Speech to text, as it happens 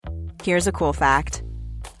Here's a cool fact.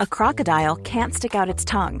 A crocodile can't stick out its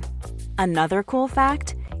tongue. Another cool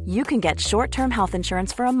fact, you can get short-term health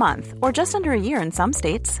insurance for a month or just under a year in some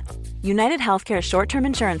states. United Healthcare short-term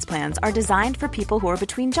insurance plans are designed for people who are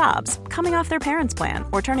between jobs, coming off their parents' plan,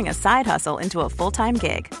 or turning a side hustle into a full-time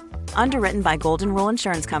gig. Underwritten by Golden Rule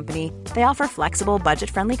Insurance Company, they offer flexible,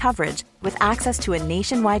 budget-friendly coverage with access to a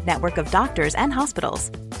nationwide network of doctors and hospitals.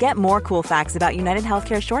 Get more cool facts about United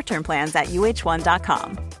Healthcare short-term plans at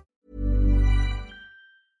uh1.com.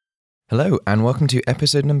 Hello, and welcome to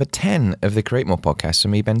episode number 10 of the Create More podcast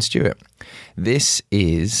from me, Ben Stewart. This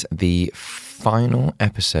is the final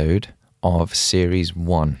episode of series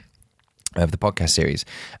 1 of the podcast series.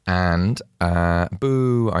 And,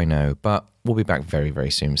 boo, I know, but we'll be back very,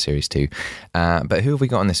 very soon, series 2. But who have we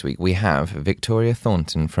got on this week? We have Victoria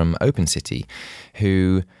Thornton from Open City,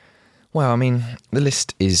 who, well, I mean, the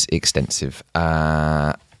list is extensive.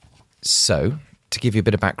 So, to give you a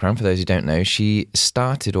bit of background for those who don't know, she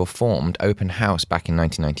started or formed Open House back in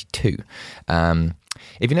 1992.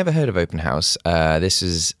 If you've never heard of Open House, this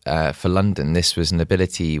is for London. This was an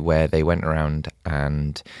ability where they went around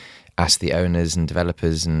and asked the owners and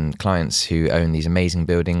developers and clients who own these amazing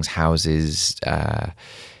buildings, houses,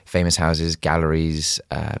 famous houses, galleries,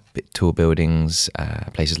 tall buildings,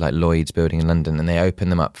 places like Lloyd's building in London, and they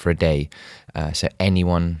opened them up for a day. So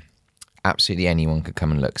absolutely anyone could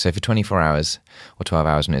come and look. So for 24 hours or 12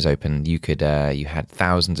 hours when it was open, you had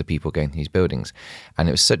thousands of people going through these buildings. And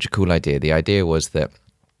it was such a cool idea. The idea was that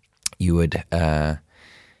you would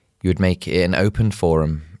make it an open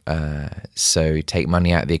forum. So take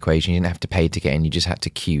money out of the equation. You didn't have to pay to get in, you just had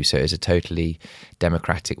to queue. So it was a totally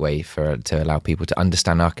democratic way to allow people to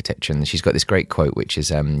understand architecture. And she's got this great quote, which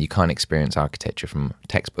is, you can't experience architecture from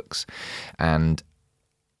textbooks. And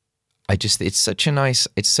it's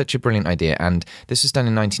such a brilliant idea. And this was done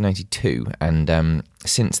in 1992. And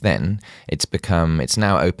since then, it's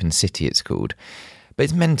now Open City, it's called. But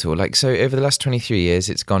it's mental. So over the last 23 years,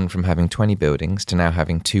 it's gone from having 20 buildings to now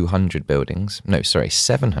having 700 buildings in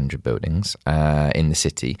the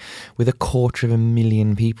city, with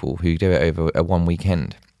 250,000 people who do it over a one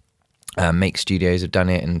weekend. Make Studios have done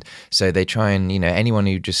it. And so they try and, anyone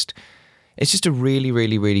who just... It's just a really,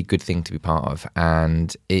 really, really good thing to be part of.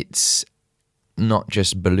 And it's not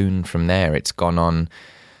just ballooned from there. It's gone on.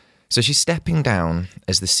 So she's stepping down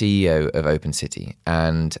as the CEO of Open City.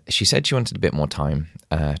 And she said she wanted a bit more time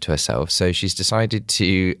to herself. So she's decided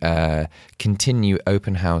to continue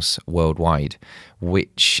Open House worldwide,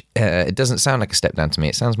 which it doesn't sound like a step down to me.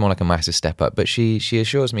 It sounds more like a massive step up. But she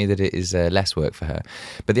assures me that it is less work for her.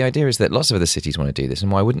 But the idea is that lots of other cities want to do this.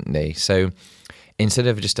 And why wouldn't they? So instead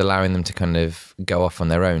of just allowing them to kind of go off on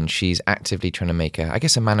their own, she's actively trying to make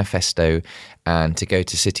a manifesto and to go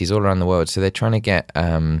to cities all around the world. So they're trying to get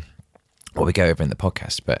what we go over in the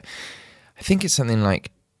podcast, but I think it's something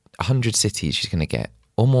like 100 cities she's going to get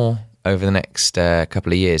or more over the next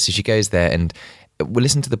couple of years. So she goes there and we'll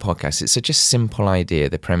listen to the podcast. It's such a simple idea,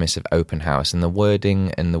 the premise of Open House, and the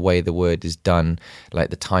wording and the way the word is done,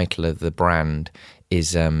 like the title of the brand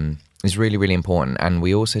is really, really important. And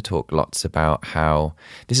we also talk lots about how,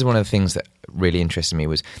 this is one of the things that really interested me,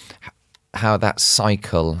 was how that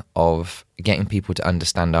cycle of getting people to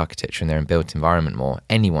understand architecture in their built environment more.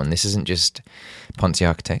 Anyone, this isn't just Ponzi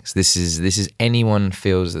Architects, this is anyone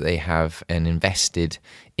feels that they have an invested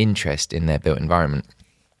interest in their built environment.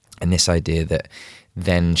 And this idea that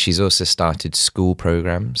then she's also started school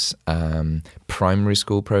programs, primary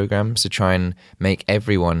school programs, to try and make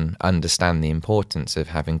everyone understand the importance of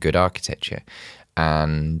having good architecture.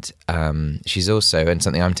 And she's also, and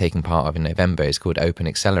something I'm taking part of in November, is called Open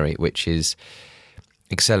Accelerate, which is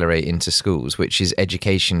accelerate into schools, which is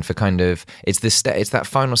education for it's that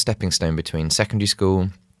final stepping stone between secondary school,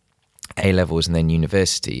 A-levels, and then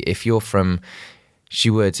university. If you're from, she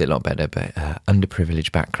words it a lot better, but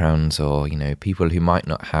underprivileged backgrounds, or people who might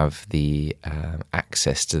not have the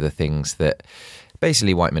access to the things that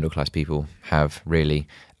basically white middle class people have, really,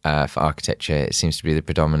 for architecture. It seems to be the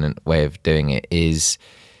predominant way of doing it, is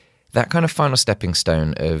that kind of final stepping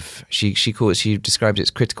stone of, she describes it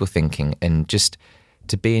as critical thinking, and just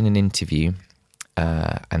to be in an interview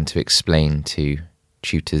and to explain to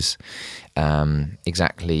tutors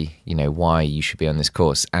exactly why you should be on this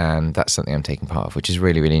course. And that's something I'm taking part of, which is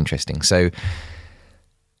really, really interesting. So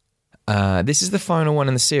this is the final one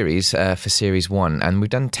in the series for series 1, and we've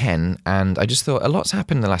done 10, and I just thought a lot's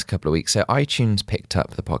happened in the last couple of weeks. So iTunes picked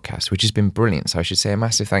up the podcast, which has been brilliant. So I should say a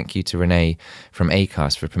massive thank you to Renee from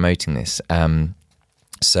Acast for promoting this.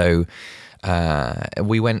 So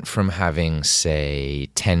we went from having, say,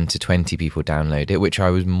 10 to 20 people download it, which I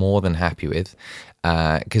was more than happy with,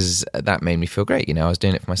 because that made me feel great. I was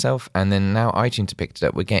doing it for myself. And then now iTunes picked it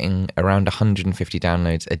up. We're getting around 150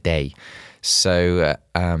 downloads a day. So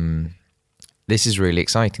this is really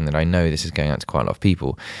exciting that I know this is going out to quite a lot of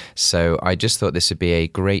people. So I just thought this would be a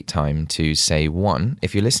great time to say, one,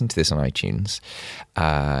 if you listen to this on iTunes,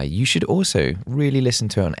 you should also really listen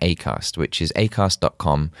to it on Acast, which is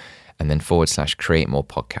acast.com and then /create more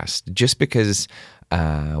podcast. Just because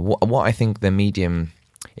what I think the medium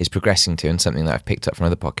is progressing to, and something that I've picked up from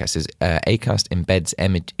other podcasts, is Acast embeds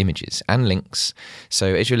images and links.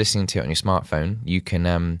 So as you're listening to it on your smartphone, you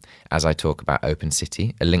can, as I talk about Open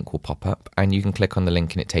City, a link will pop up and you can click on the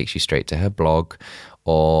link and it takes you straight to her blog,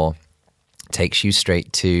 or takes you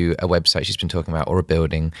straight to a website she's been talking about, or a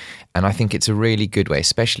building. And I think it's a really good way,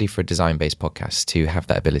 especially for a design-based podcast, to have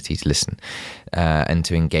that ability to listen and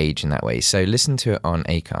to engage in that way. So listen to it on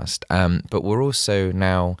Acast. But we're also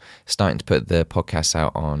now starting to put the podcast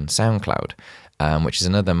out on SoundCloud, which is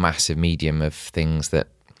another massive medium of things that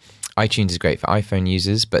iTunes is great for iPhone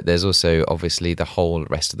users, but there's also obviously the whole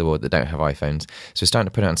rest of the world that don't have iPhones. So we're starting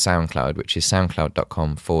to put it on SoundCloud, which is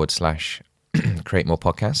soundcloud.com/create more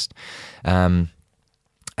podcast.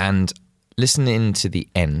 And listen in to the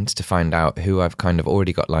end to find out who I've kind of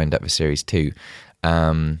already got lined up for series 2.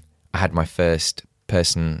 I had my first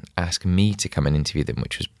person ask me to come and interview them,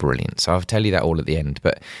 which was brilliant. So I'll tell you that all at the end.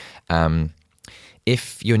 But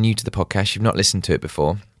if you're new to the podcast, you've not listened to it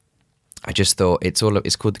before, I just thought it's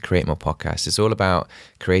called the Create More Podcast. It's all about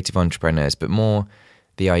creative entrepreneurs, but more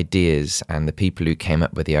the ideas and the people who came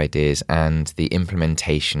up with the ideas and the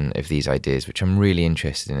implementation of these ideas, which I'm really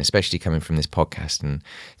interested in, especially coming from this podcast and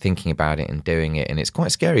thinking about it and doing it. And it's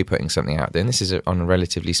quite scary putting something out there. And this is on a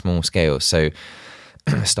relatively small scale. So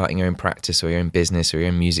starting your own practice or your own business or your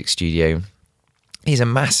own music studio, these are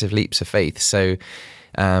massive leaps of faith. So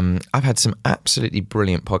I've had some absolutely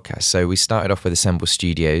brilliant podcasts. So we started off with Assemble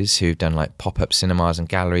Studios, who've done like pop-up cinemas and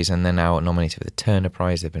galleries, and they're now nominated for the Turner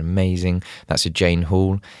Prize. They've been amazing. That's with Jane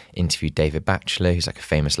Hall. Interviewed David Batchelor, who's like a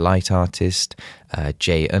famous light artist.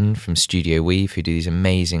 Jay Un from Studio Weave, who do these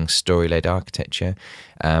amazing story-led architecture.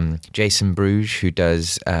 Jason Bruges, who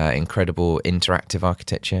does incredible interactive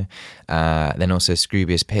architecture. Then also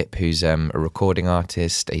Scroobius Pip, who's a recording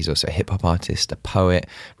artist. He's also a hip-hop artist, a poet,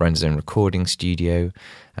 runs his own recording studio.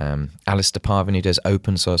 Alistair Parvin, who does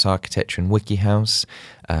open source architecture and WikiHouse.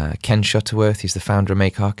 Ken Shuttleworth, who's the founder of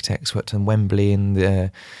Make Architects, worked on Wembley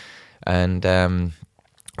and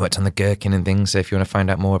worked on the Gherkin and things. So if you want to find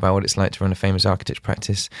out more about what it's like to run a famous architecture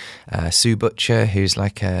practice. Sue Butcher, who's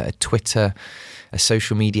like a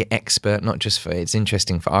social media expert, not just for, it's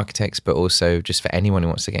interesting for architects, but also just for anyone who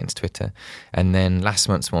wants to get into Twitter. And then last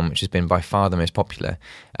month's one, which has been by far the most popular,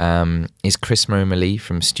 is Chris Momalee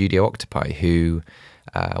from Studio Octopi, who,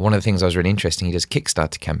 one of the things I was really interesting, he does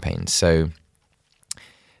Kickstarter campaigns. So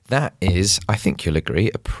that is, I think you'll agree,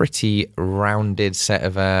 a pretty rounded set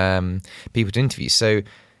of people to interview. So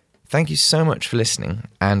thank you so much for listening,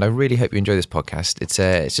 and I really hope you enjoy this podcast. It's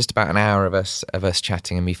just about an hour of us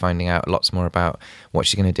chatting and me finding out lots more about what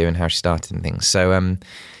she's going to do and how she started and things. So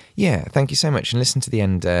yeah, thank you so much, and listen to the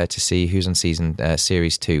end to see who's on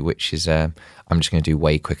series 2, which is I'm just going to do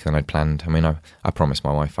way quicker than I'd planned. I mean, I promised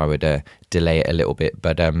my wife I would delay it a little bit,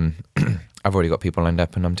 but I've already got people lined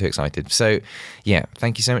up and I'm too excited. So yeah,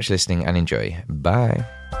 thank you so much for listening and enjoy. Bye.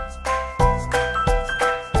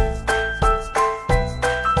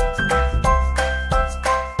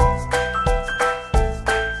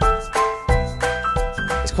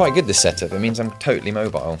 It's quite good, this setup. It means I'm totally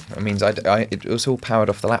mobile. It means it was all powered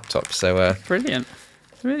off the laptop. So brilliant.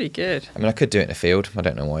 It's really good. I mean, I could do it in a field. I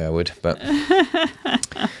don't know why I would, but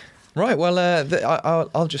right. Well,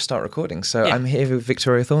 I'll just start recording. So yeah. I'm here with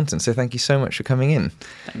Victoria Thornton. So thank you so much for coming in.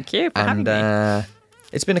 Thank you for having me.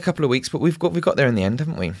 It's been a couple of weeks, but we've got there in the end,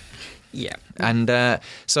 haven't we? Yeah. And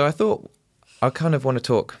so I thought I kind of want to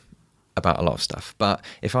talk about a lot of stuff, but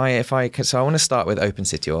if I so I want to start with Open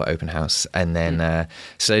City or Open House, and then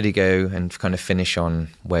slowly go and kind of finish on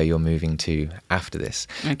where you're moving to after this.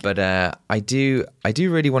 Okay. But I do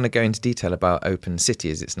really want to go into detail about Open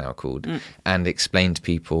City, as it's now called, and explain to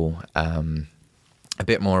people a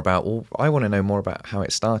bit more about. Well, I want to know more about how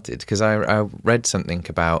it started, because I read something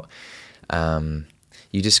about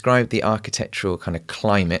you described the architectural kind of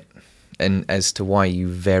climate, and as to why you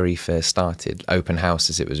very first started Open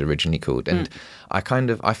House, as it was originally called. And I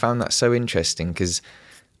found that so interesting, because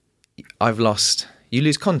you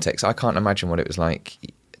lose context. I can't imagine what it was like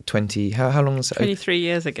 20, how long was it? 23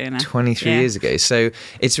 years ago now. 23 years ago. So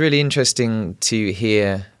it's really interesting to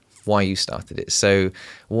hear why you started it. So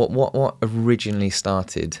what originally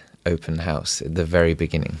started Open House at the very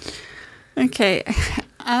beginning? Okay.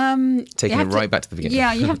 Taking it right back to the beginning.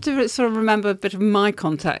 Yeah, you have to sort of remember a bit of my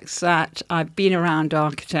context, that I've been around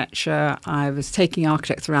architecture. I was taking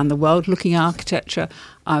architects around the world looking at architecture.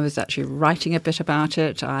 I was actually writing a bit about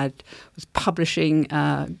it. I was publishing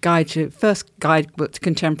first guidebook to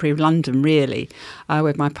contemporary London, really,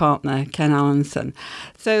 with my partner, Ken Allenson.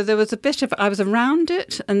 So there was a bit of, I was around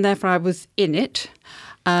it, and therefore I was in it.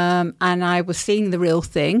 And I was seeing the real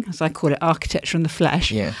thing, as I call it, architecture in the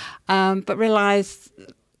flesh, but realised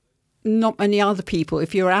not many other people,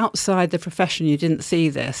 if you're outside the profession, you didn't see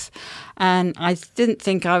this. And I didn't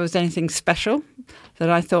think I was anything special, that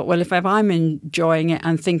I thought, well, if I'm enjoying it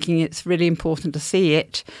and thinking it's really important to see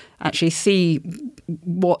it, actually see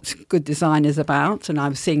what good design is about, and I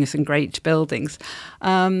was seeing some great buildings,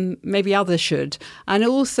 maybe others should. And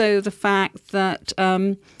also the fact that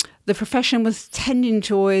the profession was tending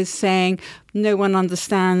to always saying, no one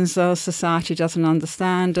understands us, society doesn't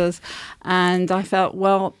understand us. And I felt,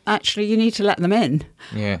 well, actually, you need to let them in.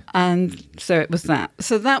 Yeah. And so it was that.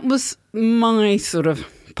 So that was my sort of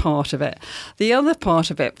part of it. The other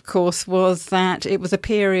part of it, of course, was that it was a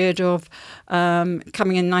period of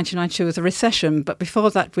coming in 1992 was a recession. But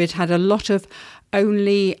before that, we'd had a lot of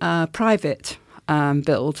only private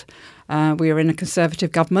build. We were in a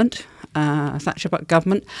Conservative government, Thatcher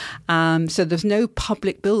government. So there's no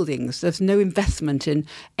public buildings. There's no investment in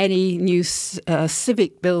any new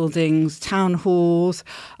civic buildings, town halls,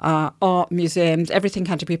 art museums. Everything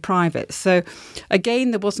had to be private. So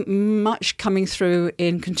again, there wasn't much coming through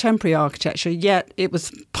in contemporary architecture, yet it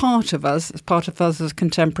was part of us as a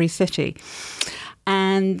contemporary city.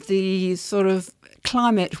 And the sort of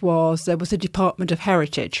climate was, there was a Department of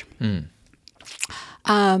Heritage.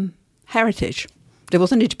 Heritage. There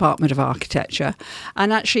wasn't a Department of Architecture.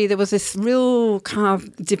 And actually there was this real kind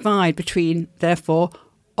of divide between, therefore,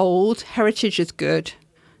 old, heritage is good,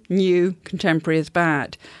 new, contemporary is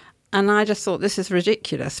bad. And I just thought, this is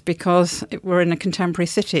ridiculous, because we're in a contemporary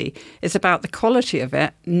city. It's about the quality of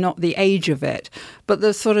it, not the age of it. But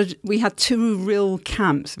we had two real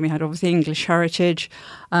camps. We had obviously English heritage,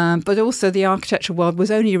 but also the architectural world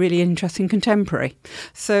was only really interested in contemporary.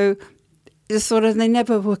 So they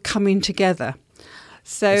never were coming together.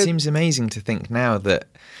 So it seems amazing to think now that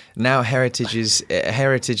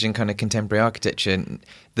heritage and kind of contemporary architecture,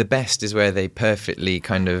 the best is where they perfectly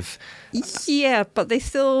kind of... Yeah, but they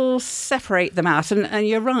still separate them out. And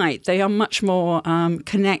you're right, they are much more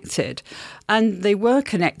connected. And they were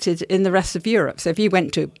connected in the rest of Europe. So if you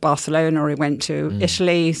went to Barcelona or you went to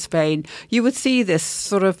Italy, Spain, you would see this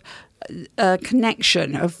sort of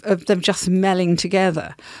connection of them just melting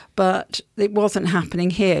together. But it wasn't happening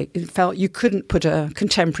here. It felt you couldn't put a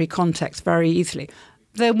contemporary context very easily.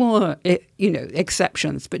 There were,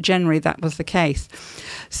 exceptions, but generally that was the case.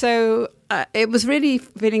 So it was really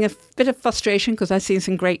feeling a bit of frustration, because I'd seen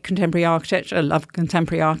some great contemporary architecture. I love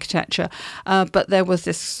contemporary architecture, but there was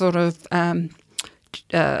this sort of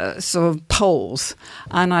poles,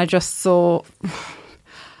 and I just thought,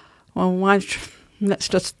 well, let's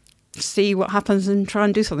just see what happens and try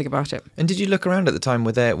and do something about it. And did you look around at the time?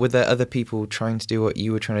 Were there other people trying to do what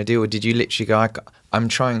you were trying to do, or did you literally go, I'm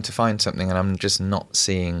trying to find something and I'm just not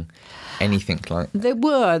seeing anything like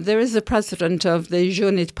that? There is a president of the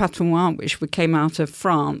Journée du Patrimoine, which came out of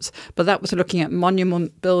France, but that was looking at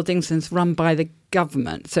monument buildings and it's run by the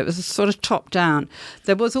government. So it was a sort of top down.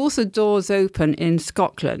 There was also Doors Open in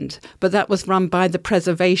Scotland, but that was run by the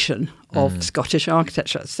preservation of Scottish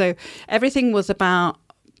architecture. So everything was about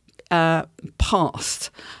past,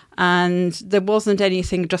 and there wasn't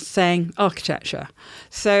anything just saying architecture.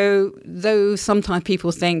 So though sometimes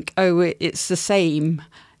people think, it's the same,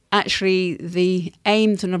 actually the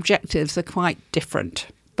aims and objectives are quite different.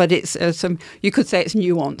 But it's you could say it's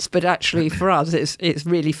nuanced, but actually for us it's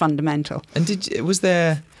really fundamental. And was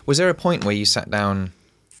there a point where you sat down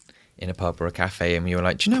in a pub or a cafe and you were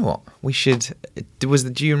like, do you know what, we should...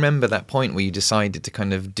 Do you remember that point where you decided to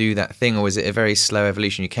kind of do that thing, or was it a very slow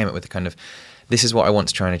evolution? You came up with a kind of, this is what I want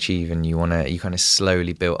to try and achieve, and you kind of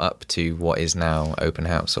slowly built up to what is now Open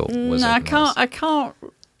House, or was No, Open House? I can't...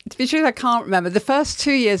 To be true, I can't remember. The first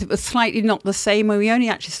 2 years, it was slightly not the same, where we only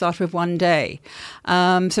actually started with one day.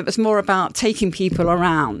 So it was more about taking people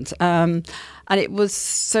around. And it was,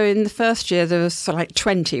 so in the first year, there was like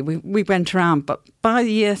 20. We went around, but by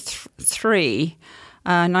the year 3,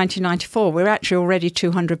 1994, we were actually already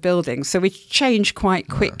 200 buildings. So we changed quite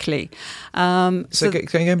quickly. So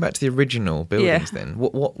going back to the original buildings then,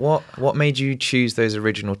 what made you choose those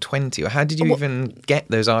original 20? Or how did you even get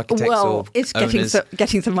those architects or it's owners?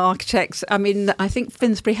 getting some architects. I mean, I think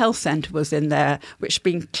Finsbury Health Centre was in there, which had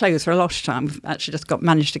been closed for a lot of time. We've actually just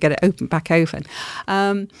managed to get it back open.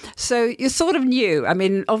 So you sort of knew. I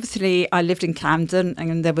mean, obviously I lived in Camden,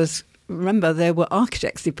 and there were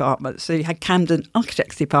architects departments. So you had Camden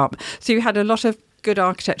Architects Department. So you had a lot of good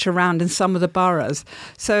architecture around in some of the boroughs.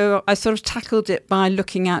 So I sort of tackled it by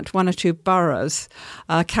looking at one or two boroughs,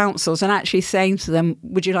 councils, and actually saying to them,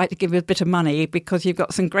 would you like to give me a bit of money because you've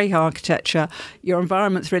got some great architecture, your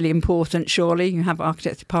environment's really important, surely, you have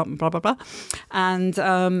architects department, blah, blah, blah, and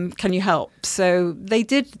can you help? So they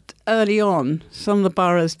did early on. Some of the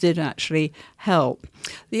boroughs did actually help.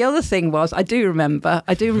 The other thing was, I do remember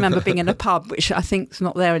being in a pub, which I think is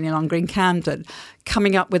not there any longer, in Camden,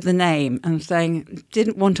 coming up with the name and saying,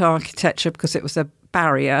 didn't want architecture because it was a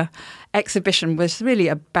barrier. Exhibition was really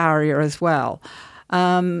a barrier as well,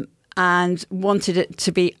 and wanted it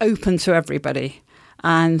to be open to everybody,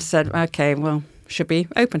 and said, okay, well, should be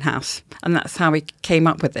open house. And that's how we came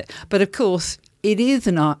up with it. But of course, it is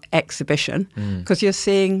an art exhibition because you're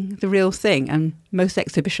seeing the real thing, and most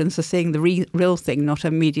exhibitions are seeing the real thing, not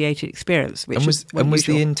a mediated experience. Which was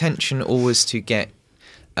the intention always to get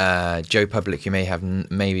Joe Public, who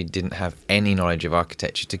maybe didn't have any knowledge of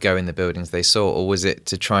architecture, to go in the buildings they saw, or was it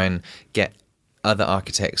to try and get other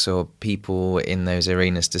architects or people in those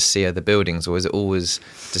arenas to see other buildings, or was it always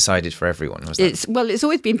decided for everyone? It's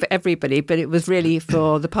always been for everybody, but it was really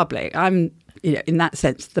for the public. I'm, in that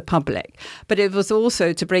sense, the public. But it was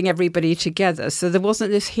also to bring everybody together. So there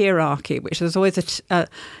wasn't this hierarchy, which is always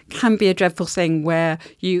can be a dreadful thing where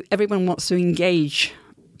everyone wants to engage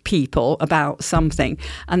people about something.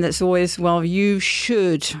 And that's always, well, you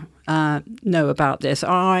should know about this, or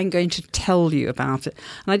I'm going to tell you about it.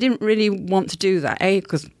 And I didn't really want to do that,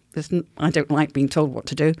 because I don't like being told what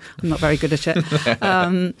to do. I'm not very good at it.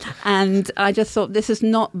 And I just thought, this is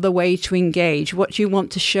not the way to engage. What you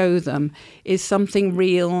want to show them is something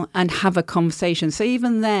real and have a conversation. So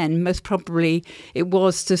even then, most probably, it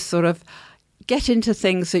was to sort of get into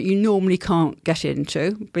things that you normally can't get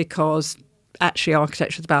into, because actually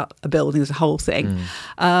architecture is about a building as a whole thing.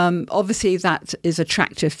 Obviously that is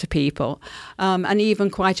attractive to people, and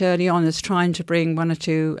even quite early on is trying to bring one or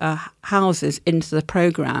two houses into the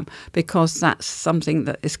programme, because that's something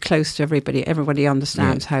that is close to everybody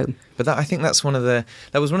understands home. But I think that was one of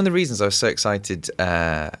the reasons I was so excited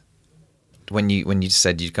when you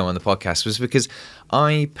said you'd come on the podcast, was because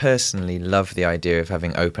I personally love the idea of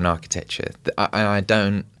having open architecture. I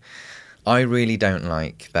really don't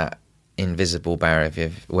like that invisible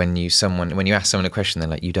barrier. When you ask someone a question, they're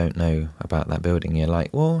like, you don't know about that building. You're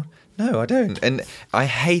like, well, no, I don't. And I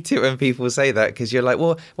hate it when people say that, because you're like,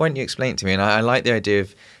 well, why don't you explain it to me? And I like the idea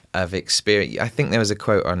of experience. I think there was a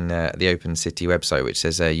quote on the Open City website which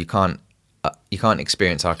says you can't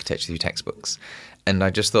experience architecture through textbooks. And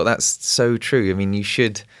I just thought that's so true. I mean, you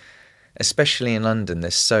should, especially in London,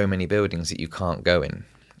 there's so many buildings that you can't go in.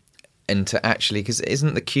 And to actually, because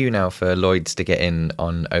isn't the queue now for Lloyds to get in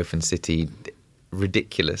on Open City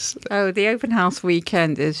ridiculous? Oh, the open house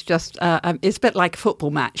weekend is just, it's a bit like a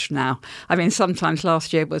football match now. I mean, sometimes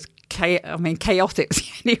last year was chaotic.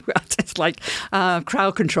 It's like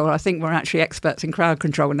crowd control. I think we're actually experts in crowd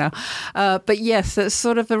control now. But yes, it's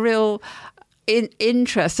sort of a real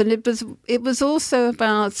interest. And it was also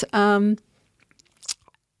about not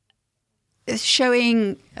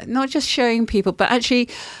just showing people, but actually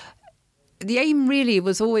the aim really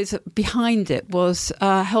was always behind it was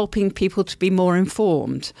helping people to be more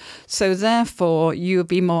informed. So therefore, you would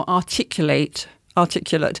be more articulate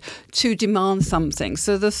to demand something.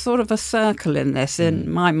 So there's sort of a circle in this,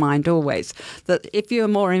 in my mind always, that if you're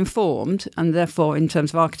more informed, and therefore in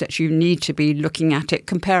terms of architecture, you need to be looking at it,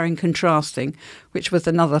 comparing, contrasting, which was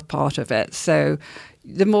another part of it. So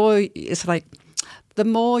the more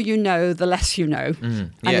you know, the less you know.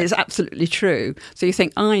 And it's absolutely true. So you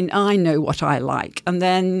think, I know what I like. And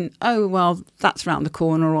then, oh, well, that's around the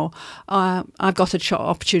corner, or I've got a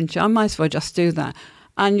opportunity. I might as well just do that.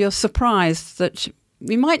 And you're surprised that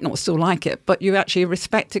you might not still like it, but you actually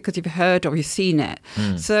respect it because you've heard or you've seen it.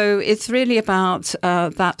 So it's really about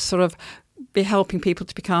that sort of be helping people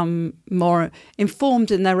to become more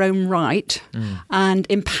informed in their own right, and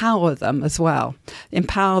empower them as well.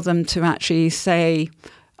 Empower them to actually say,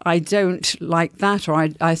 I don't like that, or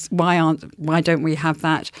why don't we have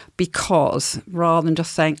that? Because, rather than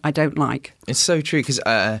just saying I don't like. It's so true, because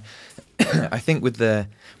I think with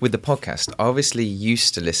with the podcast, I obviously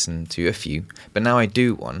used to listen to a few, but now I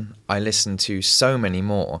do one. I listen to so many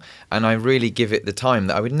more, and I really give it the time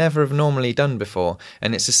that I would never have normally done before.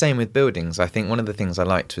 And it's the same with buildings. I think one of the things I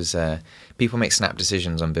liked was people make snap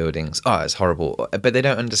decisions on buildings. Oh, it's horrible. But they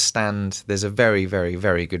don't understand there's a very, very,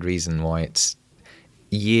 very good reason why it's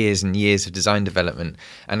years and years of design development.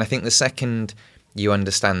 And I think the second you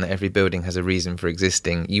understand that every building has a reason for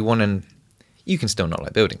existing, you can still not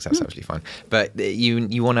like buildings, that's absolutely fine. But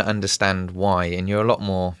you want to understand why, and you're a lot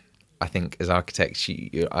more, I think, as architects,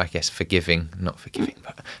 you're, I guess, forgiving. Not forgiving,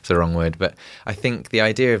 but it's the wrong word. But I think the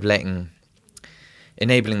idea of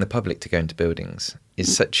enabling the public to go into buildings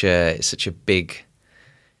is such a big.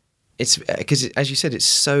 It's because, as you said,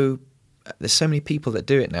 there's so many people that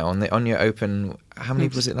do it now on your open. How many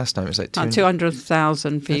was it last time? It was like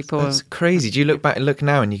 200,000 people. That's crazy. Do you look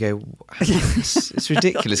now and you go, it's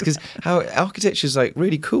ridiculous, because how architecture is like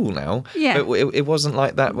really cool now. Yeah. But it wasn't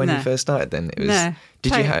like that when you first started. Then it was. No.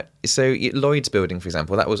 Did you have Lloyd's building, for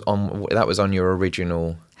example? That was on your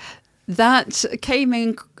original. That came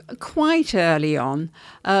in quite early on,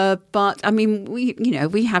 but I mean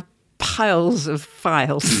we have piles of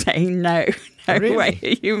files saying no. No really? way,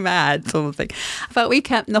 are you mad, sort of thing. But we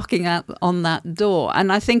kept knocking on that door.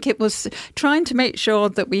 And I think it was trying to make sure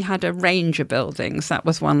that we had a range of buildings. That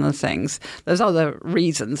was one of the things. There's other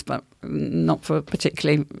reasons, but not for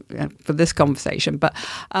particularly for this conversation. But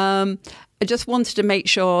I just wanted to make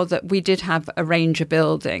sure that we did have a range of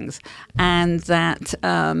buildings, and that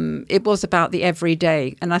it was about the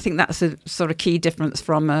everyday. And I think that's a sort of key difference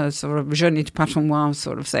from a sort of journée du patrimoine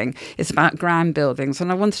sort of thing. It's about grand buildings.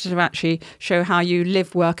 And I wanted to actually show how you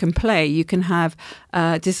live, work and play. You can have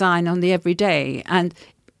design on the everyday. And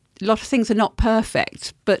a lot of things are not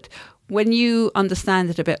perfect, but when you understand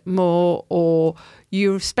it a bit more, or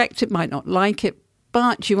you respect it, might not like it,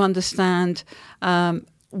 but you understand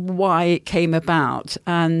why it came about,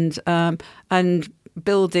 and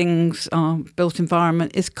buildings, built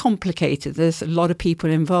environment is complicated. There's a lot of people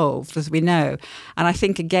involved, as we know, and I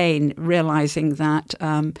think again realizing that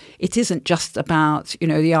it isn't just about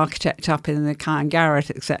the architect up in the Cairn garret,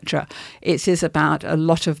 etc. It is about a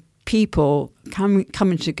lot of people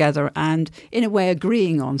coming together and in a way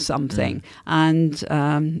agreeing on something, and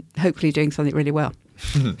hopefully doing something really well.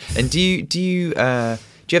 And do you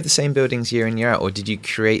have the same buildings year in, year out, or did you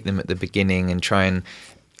create them at the beginning and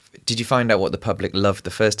did you find out what the public loved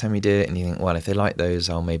the first time you did it, and you think, well, if they like those,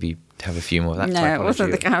 I'll maybe have a few more of that? No, it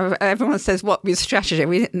wasn't the kind of, everyone says, what was strategy?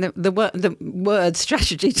 The word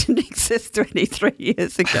strategy didn't exist 23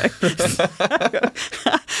 years ago.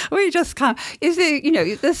 We just can't.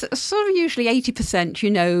 There's sort of usually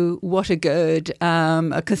 80%, what are good,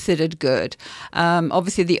 are considered good.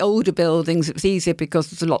 Obviously, the older buildings, it was easier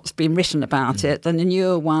because there's a lot's been written about it. And the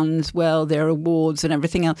newer ones, well, there are awards and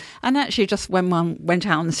everything else. And actually, just when one went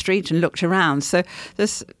out on the street and looked around. So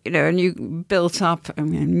there's, and you built up,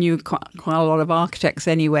 knew quite a lot of architects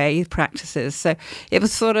anyway, practices. So it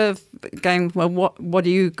was sort of going, well, what do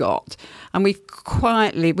you got? And we've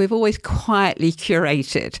always quietly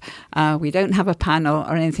curated. We don't have a panel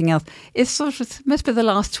or anything else. It's sort of must be the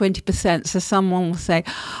last 20%. So someone will say,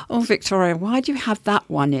 oh, Victoria, why do you have that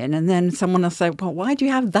one in? And then someone will say, well, why do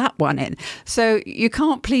you have that one in? So you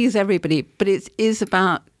can't please everybody, but it is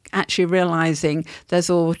about actually realising there's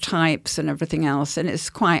all types and everything else, and it's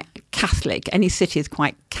quite Catholic. Any city is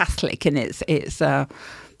quite Catholic in its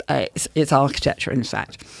architecture, in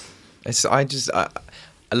fact. I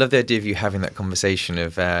love the idea of you having that conversation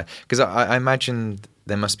of because I imagine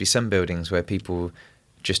there must be some buildings where people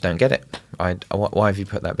just don't get it. Why have you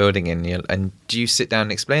put that building in? And do you sit down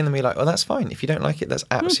and explain them? You're like, oh, that's fine. If you don't like it, that's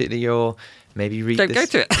absolutely your. Maybe read don't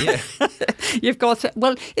this. Go to it. Yeah. You've got to,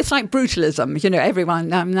 well, it's like brutalism. Everyone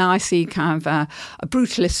now I see kind of a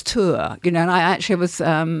brutalist tour. And I actually was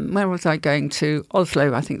where was I going to?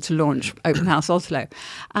 Oslo, I think, to launch Open House Oslo,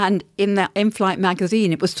 and in that In-Flight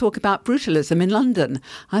magazine, it was talk about brutalism in London.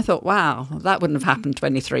 I thought, wow, that wouldn't have happened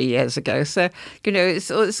 23 years ago. So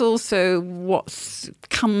it's also what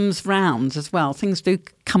comes round as well. Things do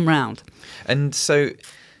come round. And so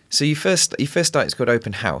you first started, it's called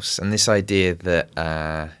Open House, and this idea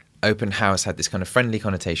that Open House had this kind of friendly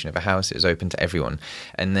connotation of a house. It was open to everyone.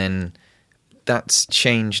 And then that's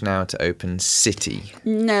changed now to Open City.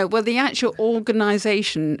 No, well, the actual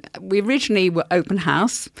organisation, we originally were Open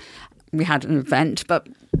House. We had an event, but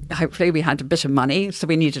hopefully we had a bit of money, so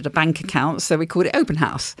we needed a bank account, so we called it Open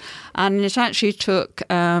House. And it actually took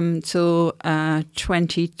till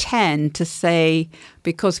 2010 to say,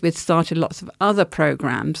 because we'd started lots of other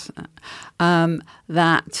programmes,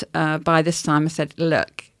 that by this time I said,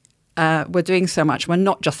 look, we're doing so much. We're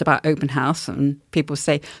not just about open house. And people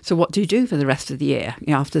say, so what do you do for the rest of the year,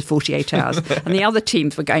 after 48 hours? And the other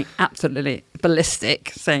teams were going absolutely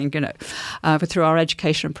ballistic, saying, through our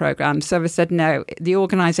education program. So we said, no, the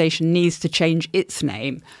organisation needs to change its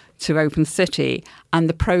name to Open City, and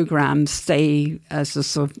the programs stay as a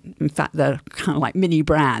sort of, in fact, they're kind of like mini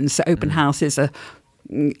brands. So Open House is a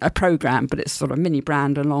program, but it's sort of mini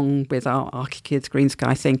brand along with our Archikids, Green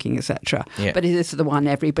Sky Thinking, etc. Yeah. But it is the one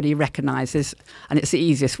everybody recognises, and it's the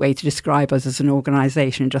easiest way to describe us as an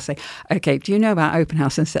organisation. Just say, okay, do you know about Open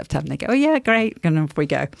House in September? And they go, oh yeah, great, and off we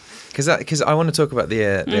go. Because I want to talk about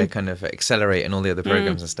the kind of Accelerate and all the other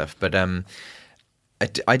programs and stuff, but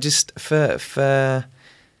I just for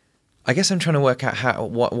I guess I'm trying to work out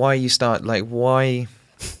why you start, like, why.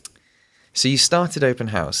 So you started Open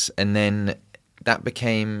House, and then that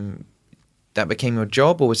became your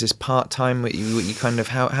job, or was this part time? You kind of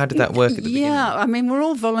how did that work at the beginning? Yeah, I mean, we're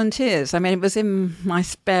all volunteers. I mean, it was in my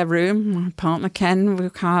spare room. My partner Ken, we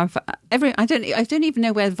have I don't even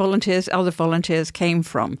know where other volunteers came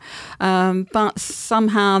from, but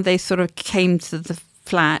somehow they sort of came to the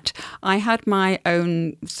flat. I had my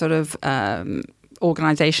own sort of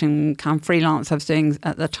organisation, kind of freelance I was doing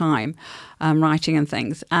at the time, writing and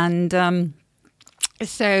things. And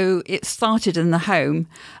so it started in the home,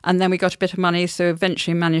 and then we got a bit of money, so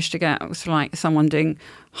eventually managed to get, it was like someone doing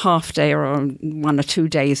half day or 1 or 2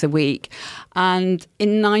 days a week. And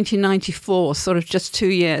in 1994, sort of just 2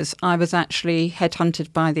 years, I was actually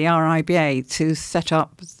headhunted by the RIBA to set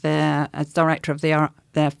up as director of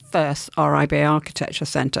their first RIBA Architecture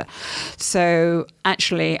Centre. So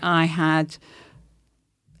actually I had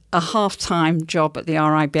a half-time job at the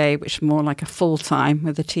RIBA, which is more like a full-time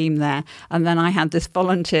with a team there. And then I had this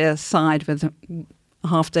volunteer side with a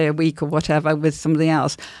half day a week or whatever with somebody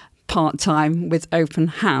else, part-time with Open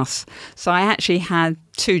House. So I actually had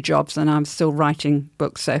 2 jobs, and I'm still writing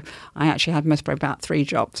books. So I actually had most probably about 3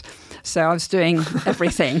 jobs. So I was doing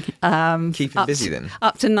everything. Keeping busy then?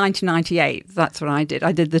 Up to 1998, that's what I did.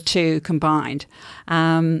 I did the 2 combined.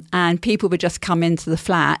 And people would just come into the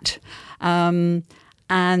flat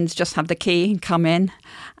and just have the key and come in,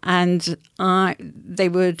 and they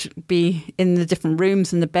would be in the different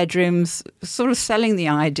rooms and the bedrooms, sort of selling the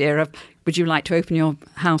idea of, would you like to open your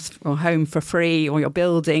house or home for free, or your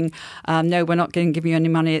building? No, we're not going to give you any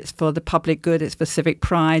money. It's for the public good. It's for civic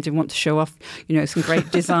pride. We want to show off, some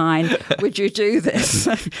great design. Would you do this?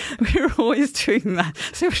 We were always doing that.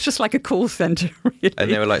 So it was just like a call centre, really.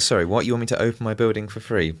 And they were like, sorry, what? You want me to open my building for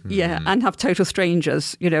free? Yeah, and have total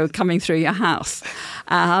strangers, coming through your house.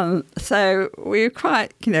 So we were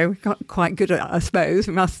quite, got quite good at it, I suppose.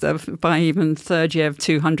 We must have, by even third year of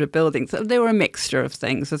 200 buildings. They were a mixture of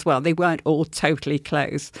things as well. They weren't all totally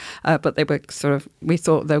close, but they were sort of, we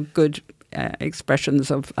thought they were good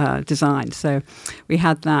expressions of design. So we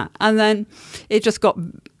had that. And then it just got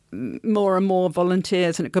more and more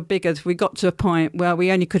volunteers, and it got bigger. We got to a point where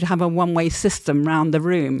we only could have a one-way system round the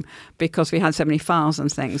room because we had so many files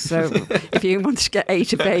and things. So if you wanted to get A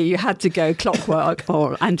to B, you had to go clockwise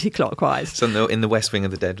or anti-clockwise. So in the west wing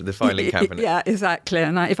of the filing cabinet. Yeah, exactly.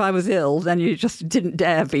 And if I was ill, then you just didn't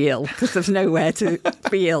dare be ill, because there's nowhere to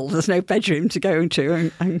be ill. There's no bedroom to go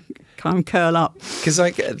into and kind of curl up. Because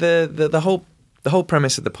like the whole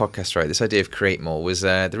premise of the podcast, right, this idea of Create More, was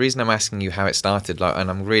the reason I'm asking you how it started, and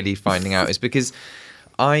I'm really finding out, is because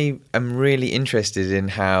I am really interested in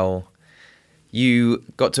how you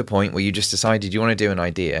got to a point where you just decided you want to do an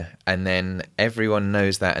idea, and then everyone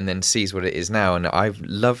knows that and then sees what it is now. And I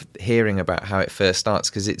love hearing about how it first starts,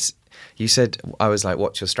 because you said, I was like,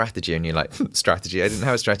 what's your strategy? And you're like, strategy? I didn't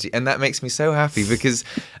have a strategy. And that makes me so happy, because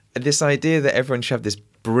this idea that everyone should have this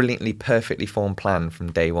brilliantly, perfectly formed plan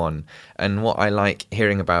from day one. And what I like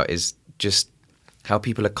hearing about is just how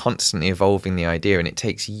people are constantly evolving the idea, and it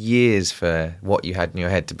takes years for what you had in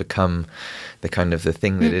your head to become the kind of the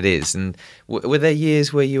thing that it is. And were there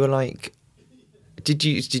years where you were like, did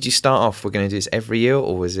you start off, we're going to do this every year,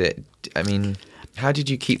 or was it, I mean, how did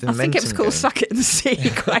you keep the momentum I think it was called going? Suck It and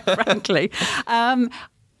See, quite frankly.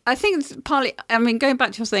 I think it's partly, going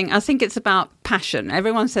back to your thing, I think it's about passion.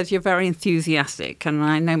 Everyone says you're very enthusiastic, and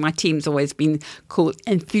I know my team's always been called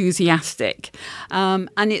enthusiastic. And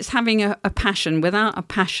it's having a passion. Without a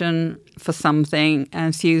passion for something,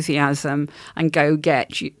 enthusiasm and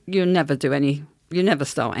go-get, you never do any. You never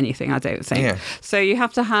start anything, I don't think. Yeah. So you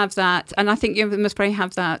have to have that, and I think you must probably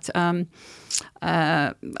have that.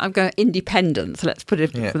 I've got independence, let's put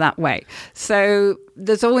it that way. So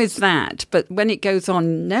there's always that. But when it goes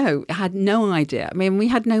on, I had no idea. I mean, we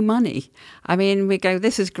had no money. I mean, we go,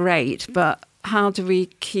 this is great, but how do we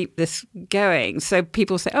keep this going? So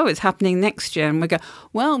people say, oh, it's happening next year. And we go,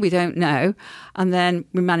 well, we don't know. And then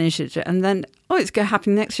we manage it. And then, oh, it's going to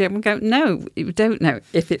happen next year. And we go, no, we don't know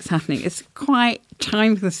if it's happening. It's quite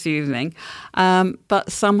time-consuming,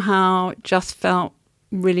 but somehow just felt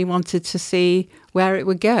really wanted to see where it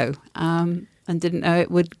would go, and didn't know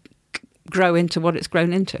it would grow into what it's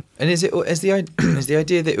grown into. And is the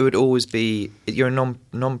idea that it would always be, you're a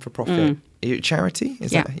non-for-profit charity?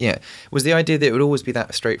 Is Yeah. that, yeah. Was the idea that it would always be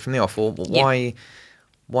that straight from the off, or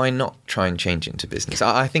why not try and change it into business?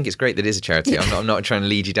 I think it's great that it is a charity. I'm not trying to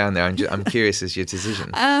lead you down there. I'm curious as your decision.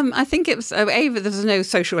 I think it was, there was no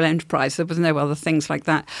social enterprise. There was no other things like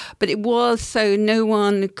that. But it was so no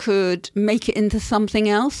one could make it into something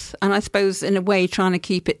else. And I suppose in a way trying to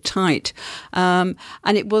keep it tight. And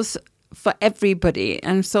it was for everybody,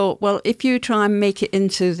 and thought, well, if you try and make it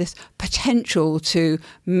into this potential to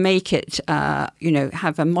make it,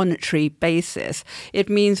 have a monetary basis, it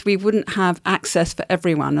means we wouldn't have access for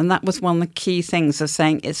everyone. And that was one of the key things of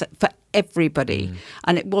saying it's for everybody.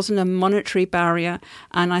 And it wasn't a monetary barrier.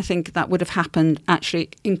 And I think that would have happened actually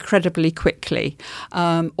incredibly quickly.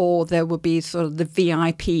 Or there would be sort of the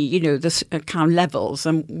VIP, the kind of levels.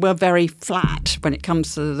 And we're very flat when it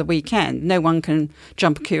comes to the weekend. No one can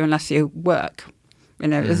jump a queue unless you work.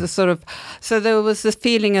 There's a sort of, so there was this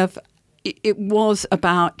feeling of, it was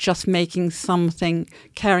about just making something,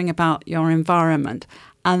 caring about your environment.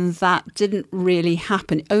 And that didn't really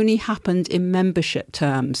happen. It only happened in membership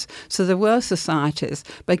terms. So there were societies,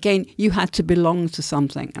 but again, you had to belong to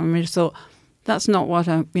something. And we just thought, that's not what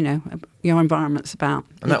your environment's about.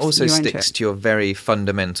 And that also sticks to your very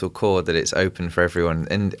fundamental core that it's open for everyone.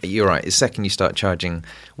 And you're right. The second you start charging,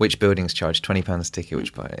 which buildings charge £20 a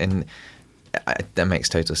ticket, and that makes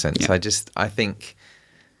total sense. Yeah.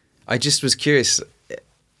 I just was curious.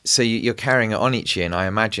 So you're carrying it on each year, and I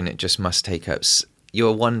imagine it just must take up.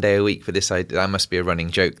 You're 1 day a week for this idea. That must be a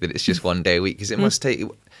running joke that it's just 1 day a week, because it must take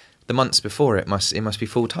the months before it must be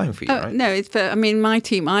full time for you, right? No, it's for, my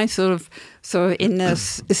team. I sort of in the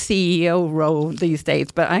CEO role these days,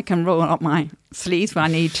 but I can roll up my sleeves when I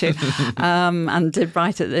need to, and did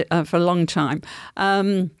write it for a long time.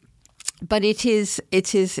 But it is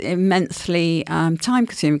immensely time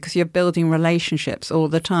consuming, because you're building relationships all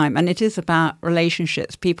the time. And it is about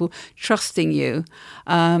relationships, people trusting you,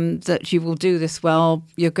 that you will do this well.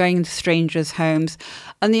 You're going into strangers' homes.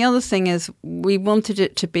 And the other thing is, we wanted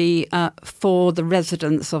it to be for the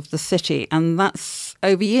residents of the city. And that's,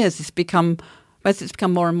 over years, as it's become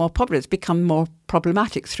more and more popular, it's become more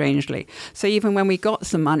problematic, strangely. So even when we got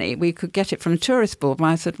some money, we could get it from the tourist board. And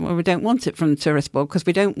I said, well, we don't want it from the tourist board, because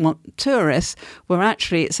we don't want tourists.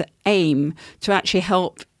 It's an aim to actually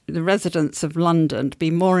help the residents of London to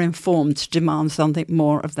be more informed, to demand something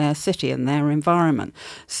more of their city and their environment.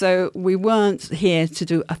 So we weren't here to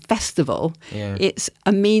do a festival. Yeah. It's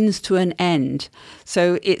a means to an end.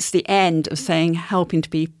 So it's the end of helping to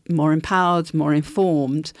be more empowered, more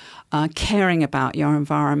informed, caring about your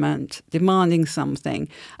environment, demanding something.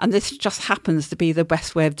 And this just happens to be the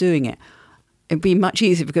best way of doing it. It'd be much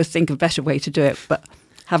easier because think of a better way to do it, but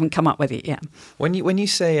haven't come up with it yet. When you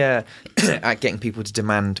say at getting people to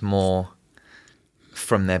demand more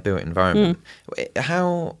from their built environment,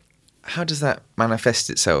 how does that manifest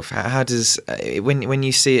itself? How does when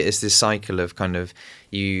you see it as this cycle of kind of,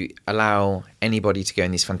 you allow anybody to go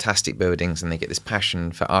in these fantastic buildings and they get this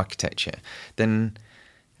passion for architecture, then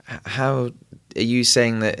how are you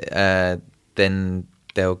saying that then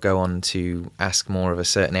they'll go on to ask more of a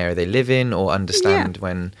certain area they live in, or understand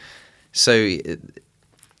when? So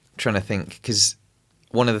trying to think, because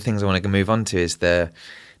one of the things I want to move on to is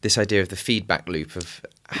this idea of the feedback loop of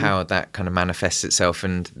how that kind of manifests itself,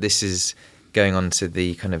 and this is going on to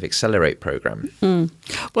the kind of Accelerate program.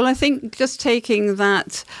 Well, I think just taking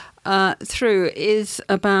that through is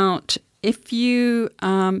about, if you're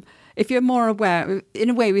more aware, in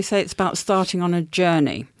a way we say it's about starting on a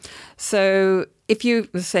journey. So if you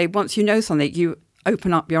say, once you know something, you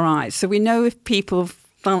open up your eyes. So we know if people,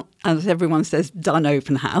 as everyone says, done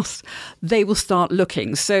open house, they will start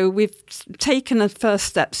looking. So we've taken a first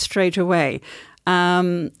step straight away.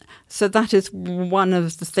 So that is one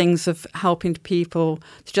of the things of helping people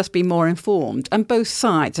to just be more informed. And both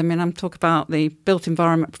sides. I'm talking about the built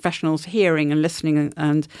environment professionals hearing and listening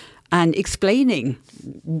and explaining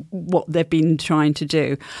what they've been trying to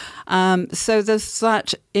do. So there's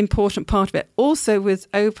that important part of it. Also with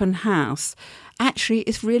open house, actually,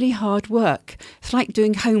 it's really hard work. It's like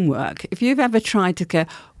doing homework. If you've ever tried to go,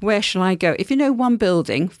 where shall I go? If you know one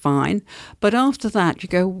building, fine. But after that, you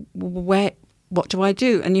go, what do I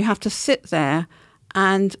do? And you have to sit there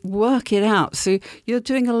and work it out. So you're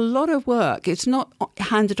doing a lot of work. It's not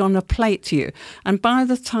handed on a plate to you. And by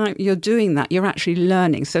the time you're doing that, you're actually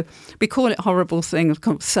learning. So we call it horrible thing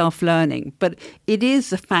called self-learning, but it is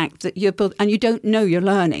the fact that you're building, and you don't know you're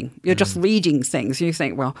learning. You're just reading things. You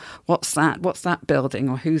think, well, what's that? What's that building?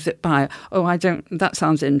 Or who's it by? Oh, that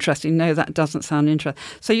sounds interesting. No, that doesn't sound interesting.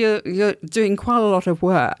 So you're doing quite a lot of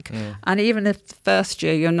work. Yeah. And even if the first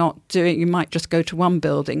year you're not doing, you might just go to one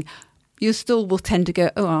building, you still will tend to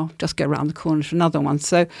go, oh, I'll just go around the corner to another one.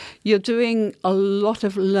 So you're doing a lot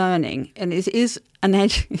of learning, and it is an I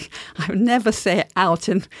would never say it out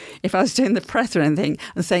if I was doing the press or anything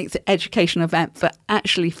and saying it's an educational event, but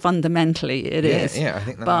actually fundamentally it is. Yeah, I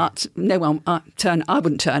think that. But no one I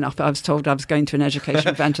wouldn't turn up. I was told I was going to an education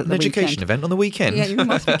event at the weekend. An education event on the weekend? Yeah, you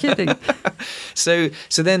must be kidding. So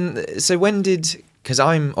when did, because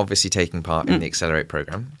I'm obviously taking part in the Accelerate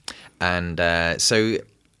programme, and so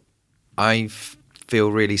I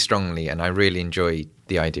feel really strongly, and I really enjoy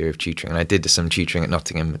the idea of tutoring. And I did some tutoring at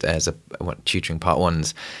Nottingham as tutoring part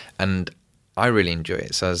ones, and I really enjoy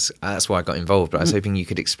it. So that's why I got involved. But I was hoping you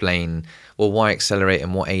could explain, well, why Accelerate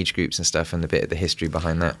and what age groups and stuff, and a bit of the history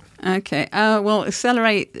behind that. Okay. Well,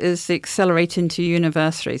 Accelerate is the Accelerate into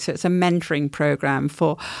University. So it's a mentoring program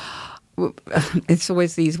for, it's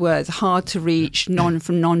always these words, hard to reach,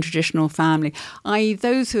 from non-traditional family, i.e.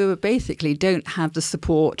 those who basically don't have the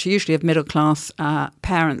support, usually of middle-class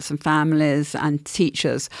parents and families and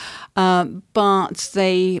teachers, but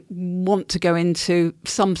they want to go into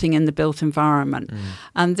something in the built environment.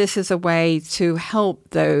 And this is a way to help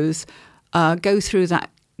those go through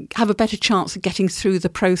that, have a better chance of getting through the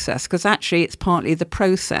process, because actually it's partly the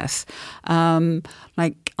process,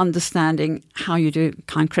 like understanding how you do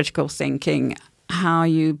kind of critical thinking, how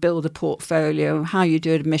you build a portfolio, how you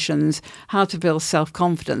do admissions, how to build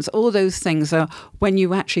self-confidence. All those things are, when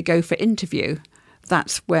you actually go for interview,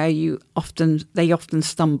 that's where they often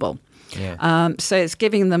stumble. Yeah. So it's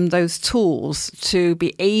giving them those tools to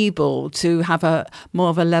be able to have a more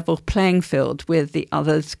of a level playing field with the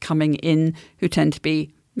others coming in who tend to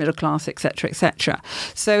be middle class, etc., etc.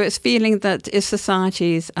 So it's feeling that if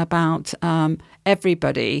society is about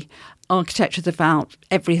everybody, architecture is about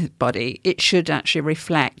everybody, it should actually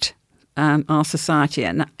reflect our society.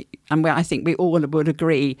 And I think we all would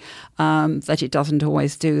agree that it doesn't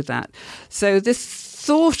always do that. So this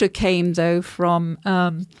sort of came, though, from,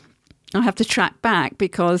 I have to track back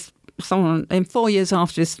because someone in 6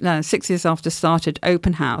 years after started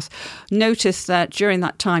Open House, noticed that during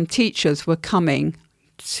that time teachers were coming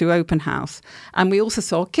to Open House, and we also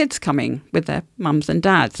saw kids coming with their mums and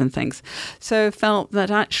dads and things. So felt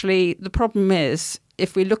that actually the problem is,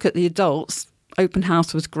 if we look at the adults, Open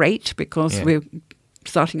House was great because we're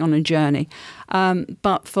starting on a journey,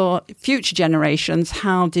 but for future generations,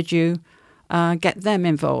 how did you get them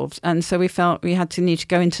involved? And so we felt we need to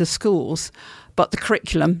go into schools, but the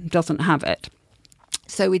curriculum doesn't have it.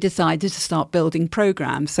 So we decided to start building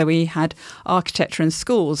programs. So we had architecture in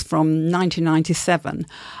schools from 1997.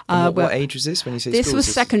 What age was this when you say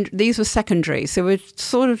schools? These were secondary. So we're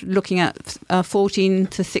sort of looking at 14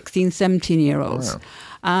 to 16, 17-year-olds. Oh, wow.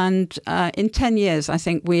 And in 10 years, I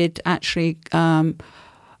think we'd actually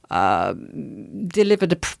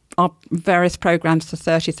delivered our various programs to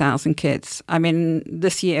 30,000 kids. I mean,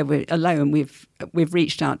 this year alone, we've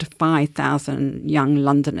reached out to 5,000 young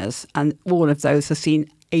Londoners, and all of those have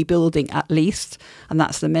seen a building at least, and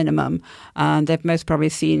that's the minimum. And they've most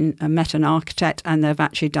probably met an architect, and they've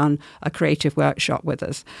actually done a creative workshop with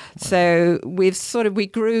us. Wow. So we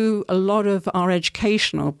grew a lot of our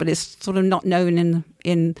educational, but it's sort of not known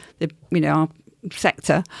in the our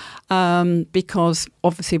sector, because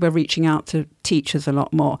obviously we're reaching out to teachers a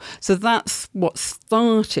lot more. So that's what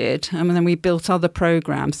started, and then we built other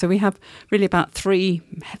programs. So we have really about 3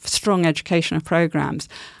 strong educational programs.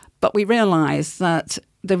 But we realised that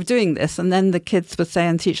they were doing this, and then the kids would say,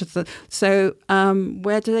 and teachers would say, so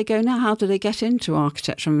where do they go now? How do they get into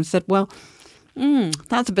architecture? And we said, well,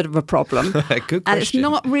 that's a bit of a problem. Good question. And it's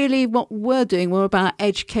not really what we're doing. We're about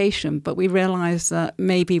education, but we realised that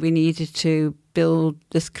maybe we needed to build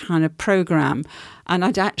this kind of program. And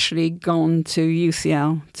I'd actually gone to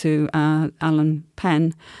UCL, to Alan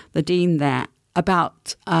Penn, the dean there,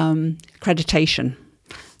 about accreditation.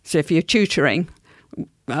 So if you're tutoring,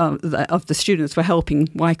 of the students were helping,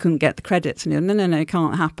 why couldn't get the credits? And he said, no, it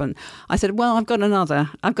can't happen. I said, well, I've got another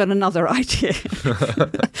idea.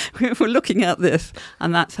 We're looking at this,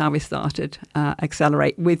 and that's how we started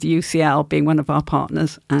Accelerate, with UCL being one of our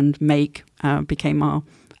partners, and Make became our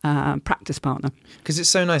practice partner. Because it's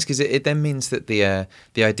so nice, because it then means that the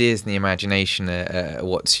ideas and the imagination are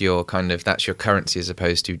what's your that's your currency, as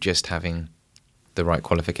opposed to just having the right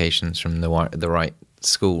qualifications from the right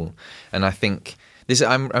school. And I think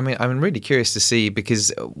I'm really curious to see,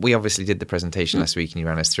 because we obviously did the presentation last week and you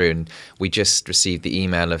ran us through, and we just received the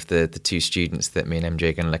email of the 2 students that me and MJ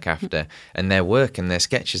are going to look after, and their work and their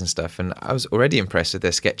sketches and stuff. And I was already impressed with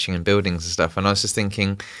their sketching and buildings and stuff. And I was just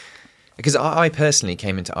thinking, because I personally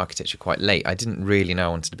came into architecture quite late. I didn't really know I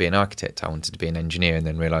wanted to be an architect. I wanted to be an engineer, and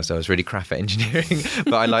then realised I was really crap at engineering,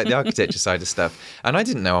 but I like the architecture side of stuff. And I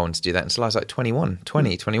didn't know I wanted to do that until I was like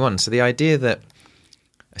 21. So the idea that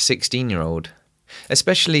a 16-year-old,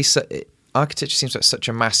 especially architecture seems like such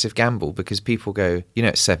a massive gamble, because people go,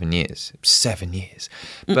 it's 7 years.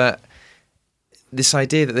 But this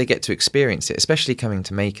idea that they get to experience it, especially coming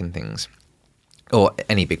to making things or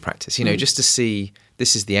any big practice, just to see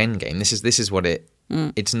this is the end game. This is what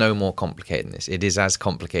it's no more complicated than this. It is as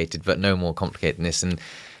complicated, but no more complicated than this. And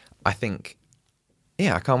I think,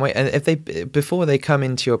 I can't wait. And if before they come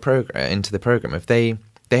into the program, if they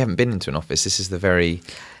haven't been into an office, this is the very...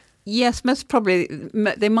 Yes, most probably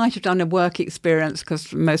they might have done a work experience,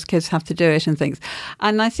 because most kids have to do it and things.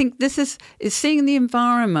 And I think this is seeing the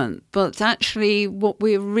environment, but actually what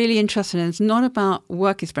we're really interested in is not about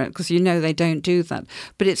work experience, because they don't do that,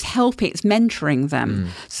 but it's mentoring them.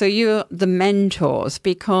 So you're the mentors,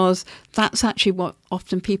 because that's actually what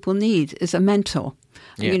often people need, is a mentor.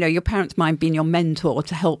 Yeah. Your parents might be your mentor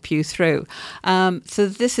to help you through. So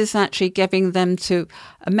this is actually giving them to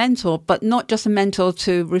a mentor, but not just a mentor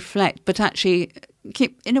to reflect, but actually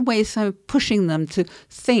keep, in a way, so pushing them to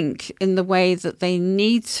think in the way that they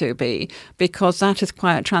need to be, because that is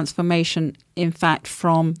quite a transformation, in fact,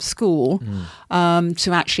 from school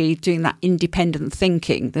to actually doing that independent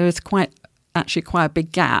thinking. There is quite a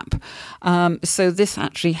big gap. So this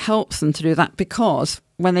actually helps them to do that, because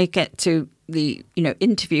when they get to the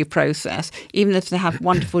interview process, even if they have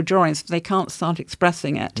wonderful drawings, if they can't start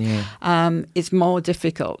expressing it, it's more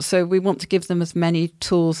difficult. So we want to give them as many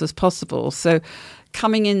tools as possible. So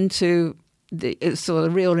coming into the sort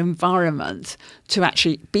of real environment to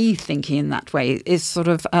actually be thinking in that way is sort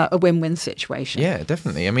of a win-win situation. Yeah,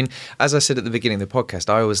 definitely. I mean, as I said at the beginning of the podcast,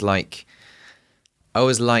 I always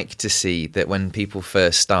like to see that when people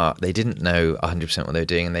first start, they didn't know 100% what they were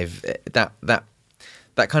doing, and they've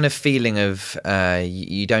that kind of feeling of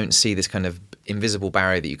you don't see this kind of invisible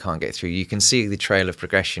barrier that you can't get through. You can see the trail of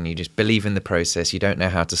progression. You just believe in the process. You don't know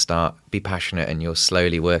how to start, be passionate, and you'll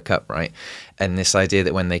slowly work up, right? And this idea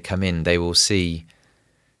that when they come in, they will see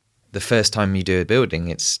the first time you do a building,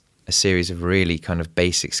 it's a series of really kind of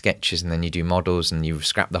basic sketches, and then you do models, and you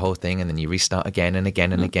scrap the whole thing, and then you restart again and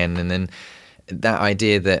again and again. And then that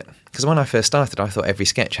idea that, because when I first started, I thought every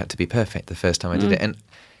sketch had to be perfect the first time I did it. And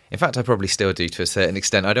in fact, I probably still do to a certain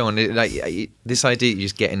extent. I don't want to, this idea you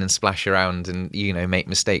just get in and splash around and, make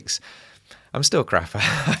mistakes. I'm still crap.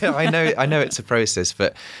 I know it's a process,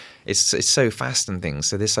 but it's so fast and things.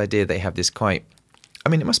 So this idea they have this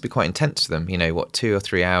it must be quite intense for them, 2 or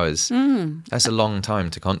 3 hours. That's a long time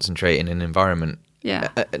to concentrate in an environment. Yeah.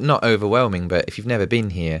 Not overwhelming, but if you've never been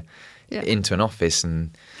here into an office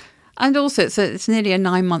And also, it's nearly a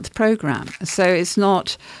 9-month program, so it's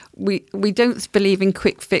not. We don't believe in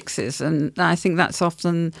quick fixes, and I think that's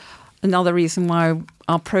often another reason why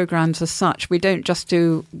our programs are such. We don't just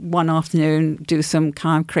do one afternoon, do some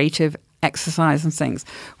kind of creative exercise and things.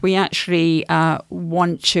 We actually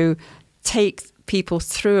want to take people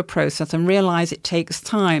through a process and realise it takes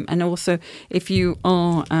time, and also if you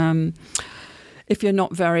are. If you're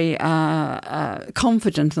not very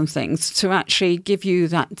confident in things, to actually give you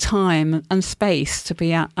that time and space to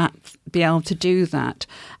be able to do that.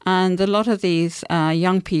 And a lot of these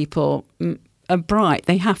young people are bright.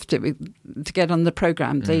 They have to get on the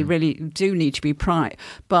program. They really do need to be bright.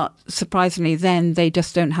 But surprisingly, then they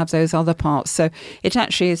just don't have those other parts. So it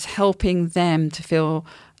actually is helping them to feel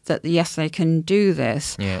that, yes, they can do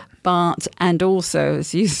this. Yeah. But, and also,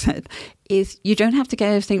 as you said, is you don't have to get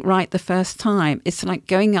everything right the first time. It's like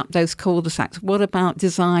going up those cul-de-sacs. What about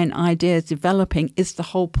design ideas developing is the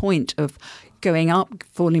whole point of going up,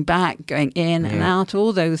 falling back, going in and out,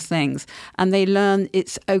 all those things. And they learn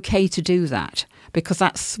it's okay to do that, because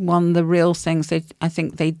that's one of the real things that I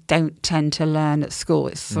think they don't tend to learn at school.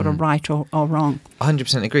 It's sort of right or wrong.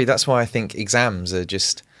 100% agree. That's why I think exams are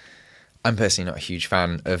just... I'm personally not a huge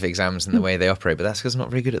fan of exams and the way they operate, but that's because I'm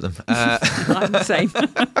not very good at them. I'm the same.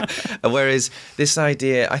 Whereas this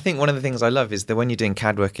idea, I think one of the things I love is that when you're doing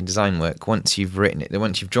CAD work and design work, once you've written it,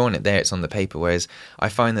 once you've drawn it there, it's on the paper. Whereas I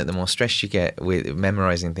find that the more stress you get with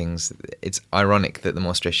memorising things, it's ironic that the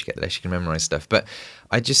more stress you get, the less you can memorise stuff. But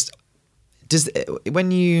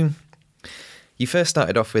when you you first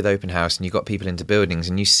started off with open house and you got people into buildings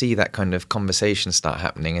and you see that kind of conversation start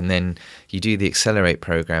happening, and then you do the Accelerate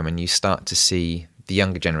program and you start to see the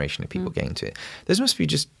younger generation of people getting to it. It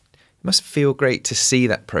must feel great to see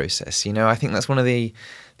that process. You know, I think that's one of the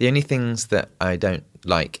only things that I don't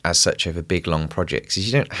like as such over big long projects is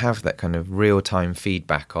you don't have that kind of real time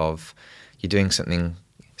feedback of you're doing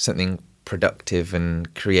something productive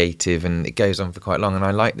and creative, and it goes on for quite long. And I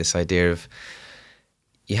like this idea of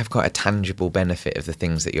you have quite a tangible benefit of the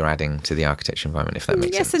things that you're adding to the architecture environment, if that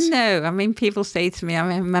makes sense. Yes and no. I mean, people say to me, I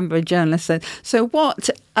remember a journalist said, so what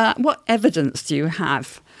evidence do you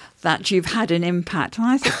have that you've had an impact? And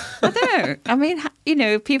I said, I don't know. I mean, you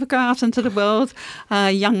know, people go out into the world,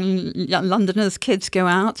 young Londoners, kids go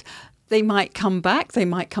out. They might come back. They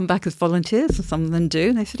might come back as volunteers, and some of them do.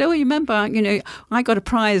 And they said, oh, you remember, you know, I got a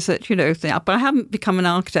prize at, you know, but I haven't become an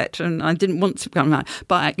architect and I didn't want to become an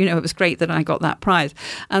but, you know, it was great that I got that prize.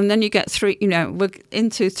 And then you get we're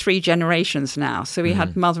into 3 generations now. So we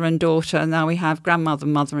had mother and daughter, and now we have grandmother,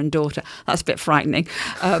 mother and daughter. That's a bit frightening.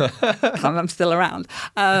 I'm still around.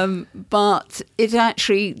 But it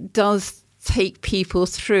actually does take people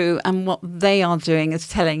through, and what they are doing is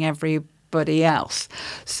telling everybody else.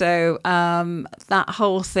 So that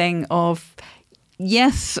whole thing of,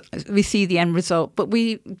 yes, we see the end result, but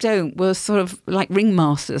we don't. We're sort of like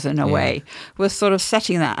ringmasters in a way. We're sort of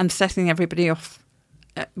setting that and setting everybody off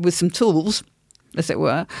with some tools, as it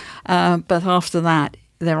were. But after that,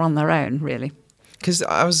 they're on their own, really. Because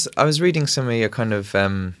I was reading some of your kind of,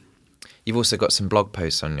 you've also got some blog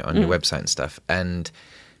posts on your website and stuff, and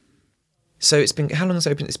so it's been, how long has it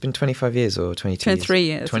open? It's been 25 years or 22 years? 23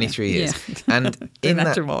 years. 23 years. Yeah. And in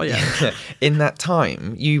that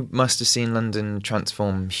time, you must have seen London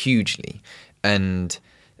transform hugely. And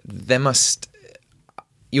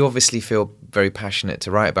you obviously feel very passionate to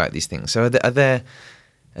write about these things. So are there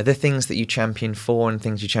things that you champion for and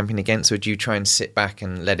things you champion against, or do you try and sit back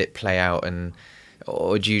and let it play out,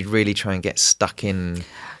 or do you really try and get stuck in?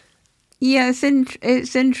 Yeah,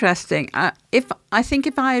 it's interesting. If I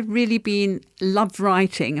had really loved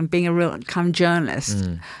writing and being a real kind of journalist,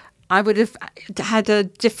 I would have had a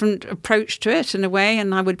different approach to it in a way,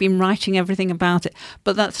 and I would have been writing everything about it.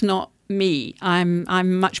 But that's not me.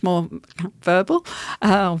 I'm much more vocal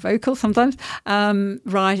sometimes,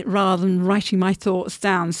 rather than writing my thoughts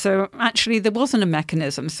down. So actually, there wasn't a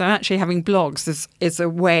mechanism. So actually, having blogs is a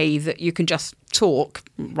way that you can just talk,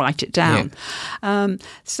 write it down. Yeah.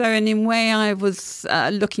 So in a way, I was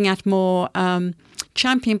looking at more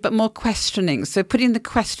champion, but more questioning. So putting the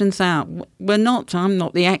questions out. I'm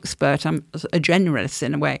not the expert. I'm a generalist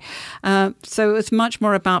in a way. So it's much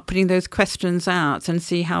more about putting those questions out and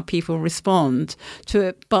see how people respond to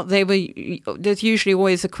it. But there's usually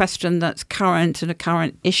always a question that's current and a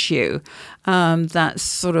current issue that's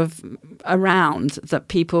sort of around that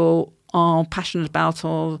people are passionate about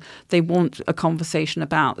or they want a conversation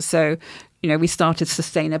about. So, you know, we started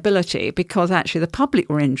sustainability because actually the public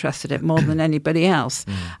were interested in it more than anybody else.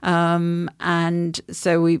 And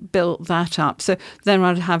so we built that up. So then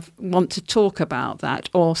I'd want to talk about that,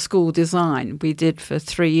 or school design. We did for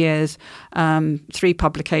 3 years, 3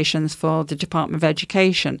 publications for the Department of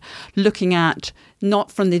Education, looking at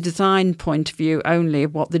not from the design point of view only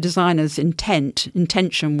what the designer's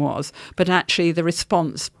intention was, but actually the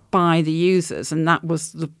response by the users. And that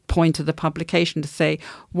was the point of the publication, to say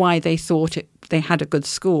why they thought they had a good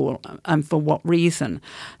school and for what reason.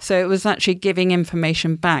 So it was actually giving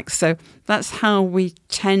information back. So that's how we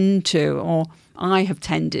tend to, or I have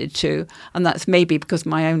tended to, and that's maybe because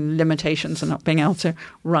my own limitations are not being able to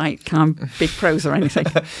write kind of big prose or anything.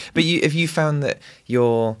 But have you found that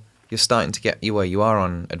you're starting to get, you are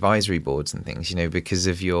on advisory boards and things, you know, because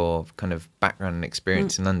of your kind of background and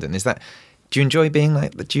experience in London? Do you enjoy being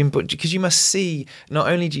like that? Because you must see, not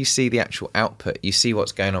only do you see the actual output, you see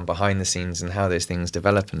what's going on behind the scenes and how those things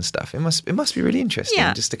develop and stuff. It must be really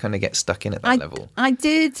interesting just to kind of get stuck in at that level.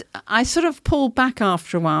 I sort of pulled back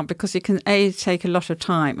after a while because it can take a lot of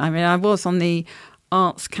time. I mean, I was on the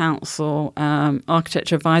Arts Council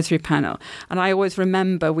Architecture Advisory Panel, and I always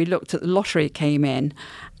remember we looked at the lottery came in,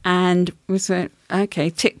 and we said, okay,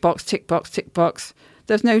 tick box, tick box, tick box.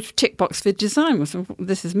 There's no tick box for design.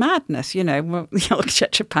 This is madness, you know, the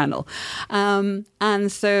architecture panel.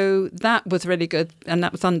 And so that was really good. And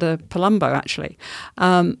that was under Palumbo, actually,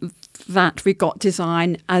 that we got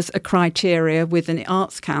design as a criteria within the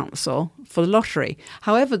Arts Council for the lottery.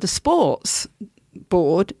 However, the sports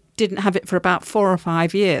board didn't have it for about 4 or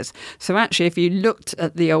 5 years. So actually, if you looked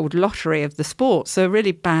at the old lottery of the sports, they're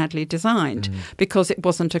really badly designed because it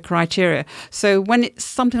wasn't a criteria. So when it's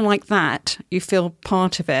something like that, you feel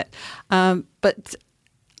part of it. But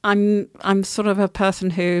I'm sort of a person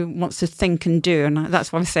who wants to think and do, and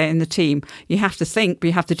that's what I say in the team. You have to think, but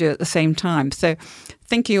you have to do it at the same time. So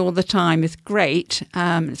thinking all the time is great.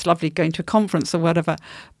 It's lovely going to a conference or whatever,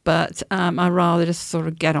 but I rather just sort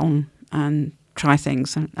of get on and try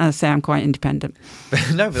things. And as I say, I'm quite independent.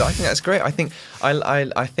 No, but I think that's great. I think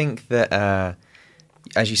I think that.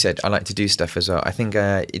 As you said, I like to do stuff as well. I think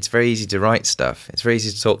it's very easy to write stuff. It's very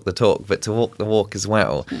easy to talk the talk, but to walk the walk as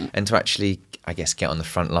well, and to actually, I guess, get on the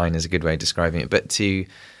front line is a good way of describing it. But to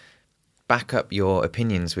back up your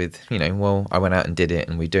opinions with, well, I went out and did it,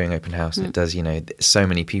 and we're doing open house, and it does, so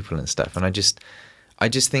many people and stuff. And I just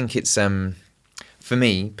think it's for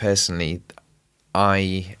me personally,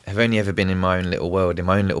 I have only ever been in my own little world, in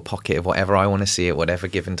my own little pocket of whatever I want to see at whatever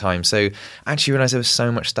given time. So I actually realised there was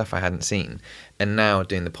so much stuff I hadn't seen. And now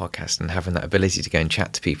doing the podcast and having that ability to go and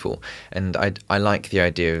chat to people. And I like the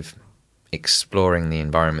idea of exploring the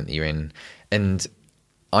environment that you're in. And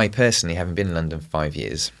I personally, having been in London for 5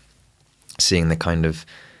 years, seeing the kind of,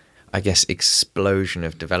 I guess, explosion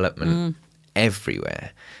of development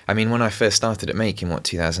everywhere. I mean, when I first started at Make in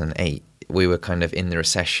 2008, we were kind of in the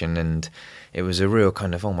recession, and it was a real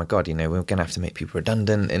kind of, oh my God, we're going to have to make people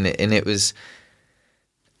redundant. And it was,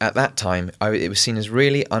 at that time, it was seen as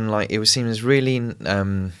really unlike, it was seen as really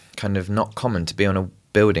kind of not common to be on a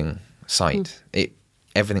building site.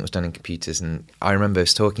 Everything was done in computers. And I remember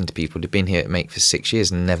talking to people who'd been here at Make for 6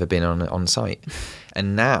 years and never been on site.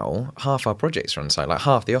 And now half our projects are on site, like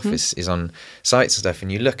half the office is on sites and stuff. And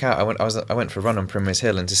you look out, I went for a run on Primrose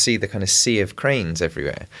Hill, and to see the kind of sea of cranes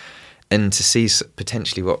everywhere, and to see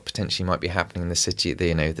potentially what potentially might be happening in the city,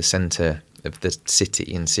 the centre of the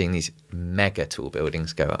city, and seeing these mega tall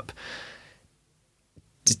buildings go up.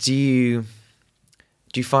 Do you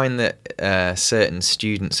find that certain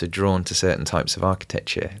students are drawn to certain types of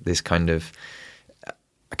architecture? This kind of,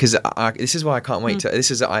 because this is why I can't wait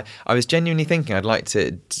to. I was genuinely thinking I'd like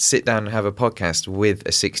to sit down and have a podcast with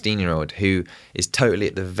a 16-year-old who is totally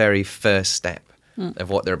at the very first step of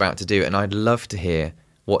what they're about to do, and I'd love to hear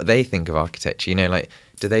what they think of architecture. Like,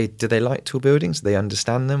 do they like tall buildings? Do they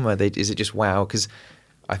understand them? Is it just wow? Because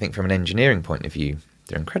I think from an engineering point of view,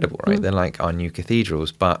 they're incredible, right? They're like our new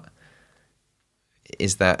cathedrals. But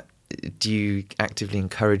do you actively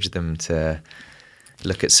encourage them to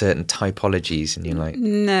look at certain typologies, and you're like,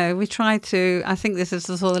 no, we try to. I think this is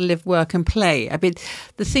the sort of live, work and play. I mean,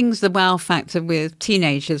 the wow factor with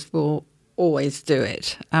teenagers will always do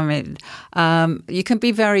it. I mean, you can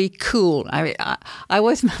be very cool. I mean, I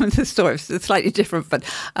always remember the story. It's slightly different, but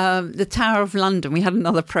the Tower of London, we had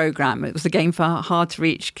another programme. It was a game for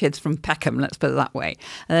hard-to-reach kids from Peckham, let's put it that way.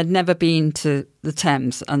 And they'd never been to the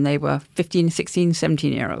Thames, and they were 15, 16,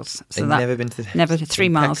 17-year-olds. So never been to the Never 3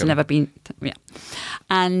 miles, Peckham. never been, yeah.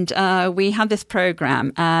 And we had this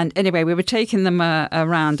programme, and anyway, we were taking them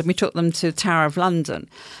around, and we took them to Tower of London,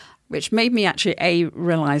 which made me actually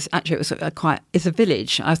realise it was it's a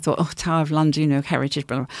village. I thought, Tower of London, heritage,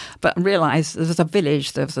 blah, blah. But I realised there was a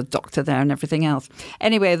village, there was a doctor there and everything else.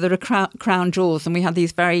 Anyway, there were crown jewels, and we had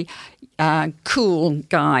these very cool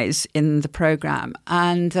guys in the programme.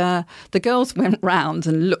 And the girls went round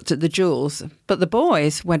and looked at the jewels, but the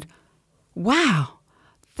boys went, wow,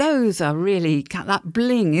 those are really, that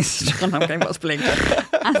bling is, I'm not going, what's bling?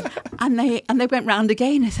 And they went round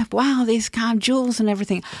again and said, wow, these kind of jewels and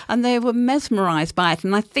everything. And they were mesmerised by it.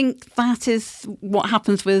 And I think that is what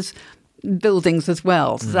happens with buildings as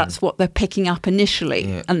well. So that's what they're picking up initially.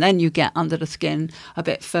 Yeah. And then you get under the skin a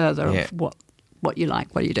bit further of what you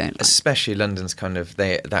like, what you don't like. Especially London's kind of,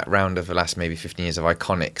 that round of the last maybe 15 years of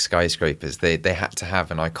iconic skyscrapers, they had to have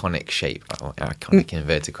an iconic shape, iconic in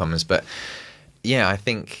inverted commas. But yeah, I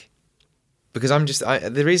think, because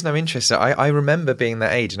the reason I'm interested, I remember being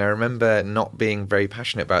that age, and I remember not being very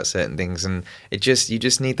passionate about certain things, and you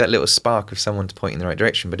just need that little spark of someone to point in the right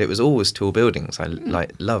direction. But it was always tall buildings I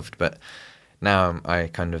loved, but now I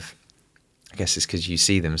guess it's because you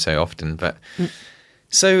see them so often. But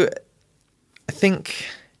so I think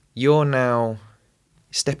you're now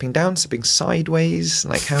stepping down, stepping sideways.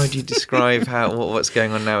 Like, how would you describe what's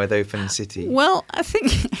going on now with Open City? Well, I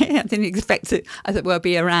think I didn't expect to, as it were,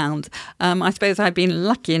 be around. I suppose I've been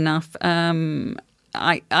lucky enough.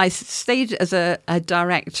 I stayed as a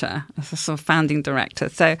director, as a sort of founding director.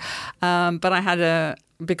 So, but I had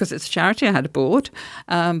because it's a charity, I had a board.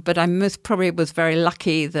 But I most probably was very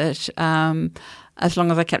lucky that as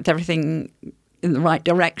long as I kept everything in the right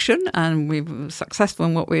direction and we were successful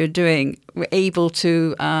in what we were doing, we're able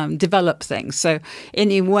to develop things. So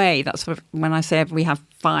in a way, that's when I say we have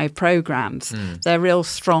 5 programs, they're real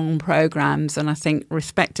strong programs and I think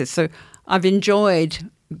respected. So I've enjoyed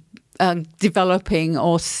developing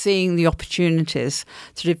or seeing the opportunities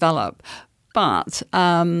to develop. But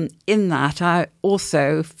in that, I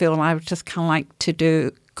also feel I would just kind of like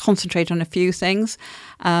to concentrate on a few things.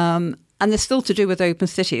 And they're still to do with Open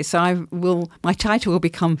City. So my title will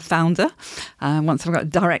become founder once I've got a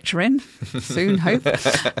director in, soon, hope.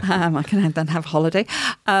 I can then have a holiday.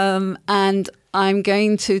 And I'm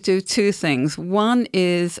going to do two things. One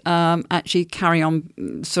is actually carry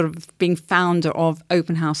on sort of being founder of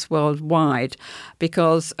Open House Worldwide,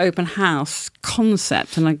 because Open House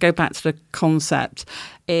concept, and I go back to the concept,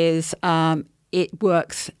 is it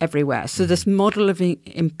works everywhere. So this model of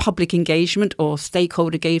in public engagement or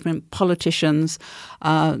stakeholder engagement, politicians,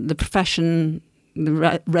 the profession,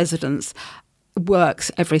 the residents, works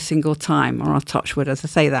every single time, or I'll touch wood as I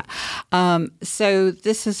say that. So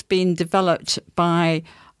this has been developed by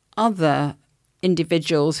other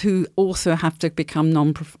individuals who also have to become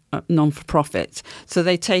non-for-profit. So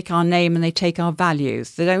they take our name and they take our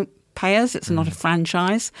values. They don't pay us. It's not a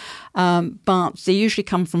franchise. But they usually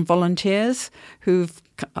come from volunteers who've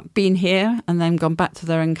been here and then gone back to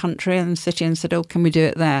their own country and city and said, oh, can we do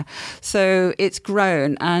it there? So it's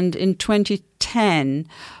grown. And in 2010,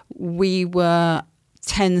 we were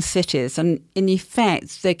 10 cities. And in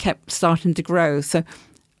effect, they kept starting to grow. So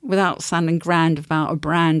without sounding grand about a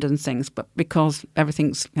brand and things, but because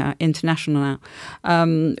everything's international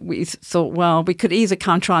now, we thought, well, we could either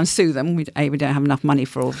come try and sue them. We don't have enough money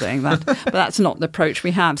for all doing that, but that's not the approach we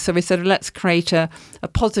have. So we said, let's create a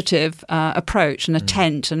positive approach and a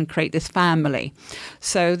tent and create this family.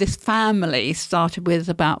 So this family started with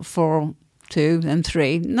about 4, 2, and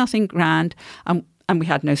 3, nothing grand, and we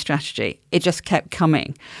had no strategy. It just kept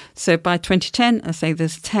coming. So by 2010, I say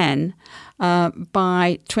there's 10.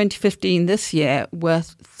 By 2015, this year, we're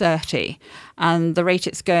 30. And the rate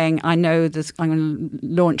it's going, I know I'm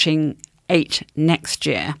launching 8 next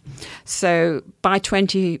year. So by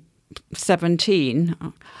 2017,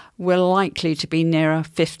 we're likely to be nearer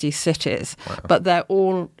 50 cities. Wow. But they're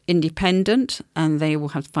all independent and they will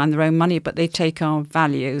have to find their own money, but they take our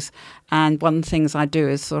values. And one of the things I do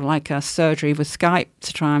is sort of like a surgery with Skype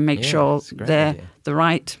to try and make sure they're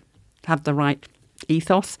have the right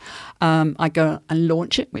ethos. I go and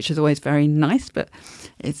launch it, which is always very nice, but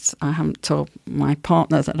I haven't told my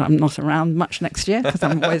partner that I'm not around much next year because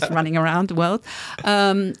I'm always running around the world.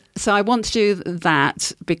 So I want to do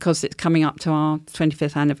that because it's coming up to our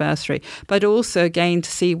 25th anniversary, but also again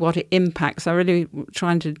to see what it impacts. I'm really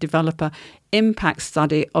trying to develop a impact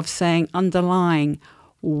study of saying underlying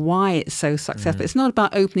why it's so successful. It's not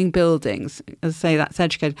about opening buildings, as I say, that's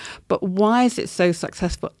educated, but why is it so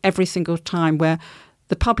successful every single time where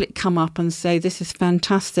the public come up and say, this is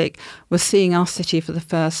fantastic, we're seeing our city for the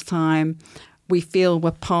first time, we feel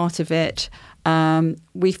we're part of it,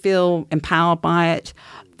 we feel empowered by it.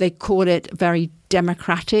 They call it a very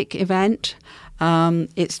democratic event.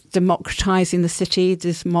 It's democratizing the city,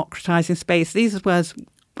 democratizing space. These are words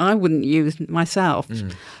I wouldn't use myself,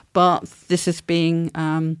 but this is being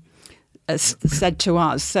said to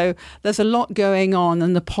us. So there's a lot going on,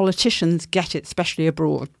 and the politicians get it, especially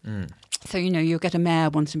abroad. So, you'll get a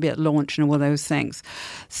mayor wanting to be at launch and all those things.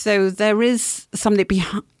 So there is something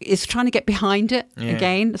it's trying to get behind it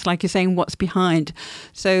again. It's like you're saying, what's behind?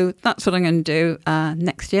 So that's what I'm going to do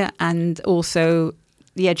next year. And also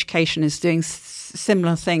the education is doing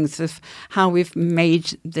similar things of how we've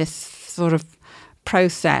made this sort of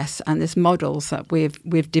process and this models that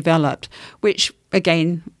we've developed, which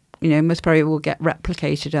again, most probably will get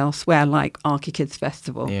replicated elsewhere, like Archikids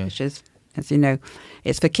Festival, which is, as you know,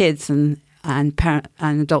 it's for kids and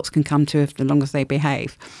adults can come to it as long as they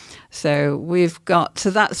behave. So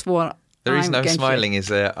that's what. The reason I'm smiling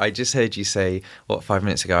is I just heard you say 5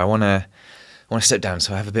 minutes ago, I want to step down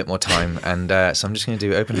so I have a bit more time, and so I'm just going to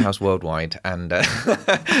do Open House Worldwide, and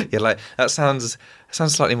you're like, that sounds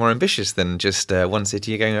slightly more ambitious than just one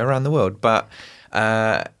city. You're going around the world, but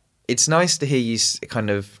it's nice to hear you kind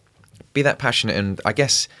of be that passionate and I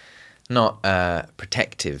guess not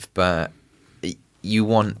protective, but you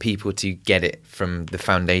want people to get it from the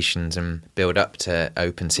foundations and build up to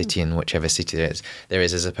Open City in whichever city there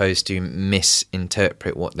is, as opposed to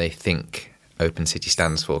misinterpret what they think Open City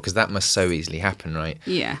stands for, because that must so easily happen, right?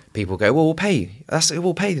 Yeah. People go, well, we'll pay.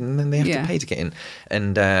 We'll pay, and then they have to pay to get in.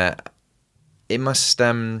 And it must.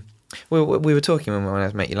 We were talking when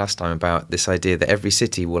I met you last time about this idea that every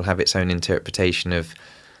city will have its own interpretation of.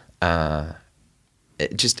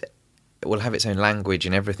 It will have its own language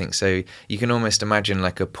and everything. So you can almost imagine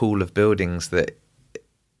like a pool of buildings that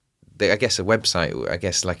I guess a website, I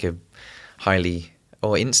guess like a highly.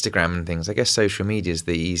 Or Instagram and things. I guess social media is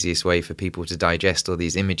the easiest way for people to digest all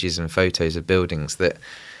these images and photos of buildings that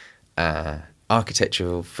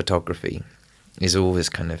architectural photography is always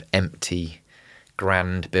kind of empty,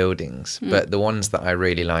 grand buildings. But the ones that I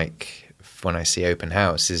really like when I see open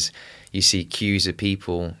house is you see queues of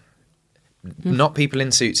people. Not people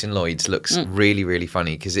in suits in Lloyd's looks really, really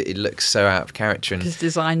funny because it looks so out of character. And It's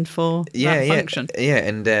designed for that function. Yeah,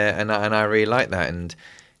 and I really like that. And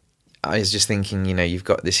I was just thinking, you've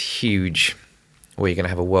got this huge, well, you're going to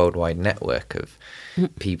have a worldwide network of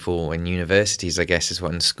people and universities, I guess, is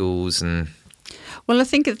what, in schools and. Well, I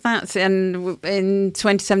think that's in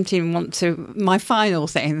 2017. My final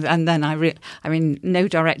thing, and then no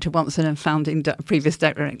director wants a founding previous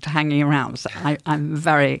director hanging around. So I'm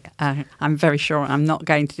very sure I'm not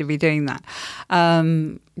going to be doing that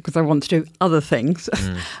because I want to do other things.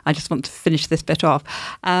 I just want to finish this bit off.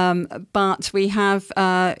 But we have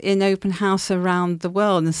in open house around the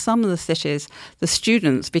world, in some of the cities, the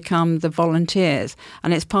students become the volunteers,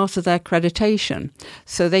 and it's part of their accreditation.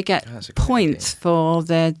 So they get points for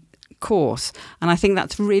their course, and I think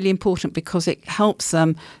that's really important because it helps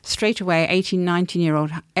them straight away, 18,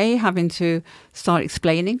 19-year-old, having to start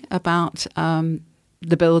explaining about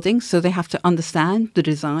the building, so they have to understand the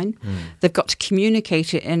design. They've got to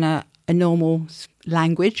communicate it in a normal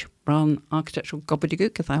language rather than architectural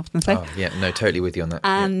gobbledygook, as I often say. Oh, yeah, no, totally with you on that.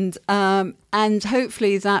 And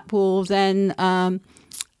hopefully that will then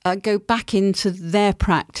go back into their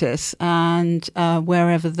practice and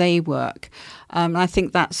wherever they work. I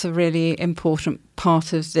think that's a really important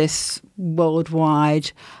part of this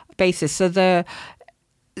worldwide basis. So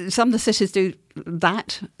some of the cities do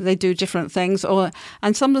that. They do different things.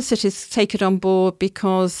 And some of the cities take it on board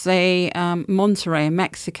because Monterrey in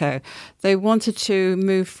Mexico, they wanted to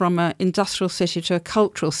move from an industrial city to a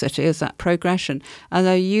cultural city as that progression. And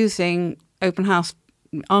they're using open house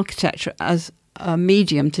architecture as a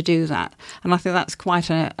medium to do that, and I think that's quite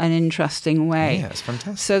an interesting way. Yeah, it's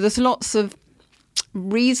fantastic. So there's lots of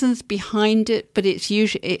reasons behind it, but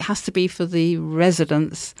it has to be for the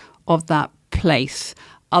residents of that place.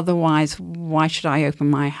 Otherwise, why should I open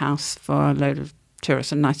my house for a load of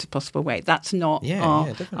tourists in the nicest possible way? That's not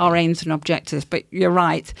our aims and objectives. But you're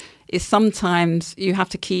right. It's sometimes you have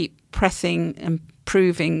to keep pressing and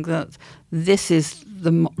proving that this is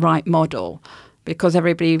the right model, because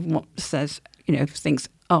everybody says, thinks,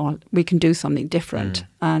 oh, we can do something different.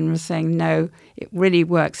 And we're saying, no, it really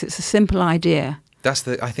works. It's a simple idea.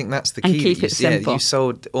 I think that's the and key. Keep it simple. You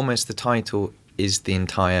sold almost the title is the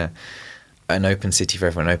entire an open city for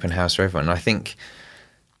everyone, open house for everyone. And I think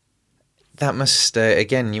that must,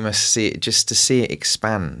 again, you must see it just to see it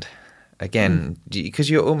expand. Again, because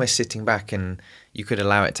you're almost sitting back and you could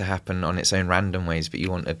allow it to happen on its own random ways, but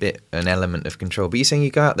you want an element of control. But you're saying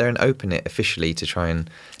you go out there and open it officially to try and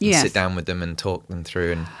sit down with them and talk them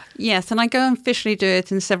through. Yes, and I go and officially do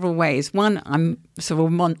it in several ways. One, I'm sort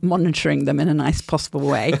of monitoring them in a nice possible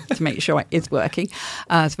way to make sure it is working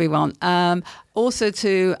as we want. Also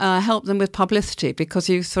to help them with publicity, because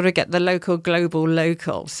you sort of get the local, global,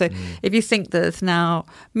 local. So if you think there's now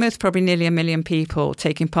most probably nearly 1 million people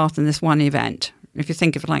taking part in this one event, if you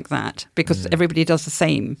think of it like that, because everybody does the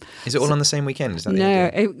same. Is it all on the same weekend? Is that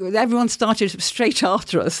everyone started straight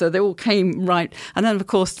after us, so they all came right. And then, of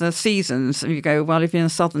course, the seasons, you go, well, if you're in the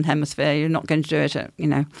southern hemisphere, you're not going to do it at,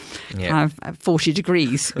 40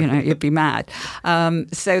 degrees, you'd be mad.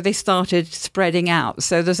 So they started spreading out.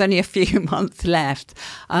 So there's only a few months left,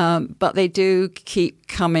 but they do keep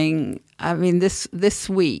coming. I mean, this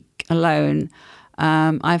week alone,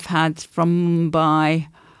 I've had from Mumbai,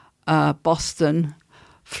 Boston,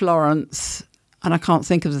 Florence, and I can't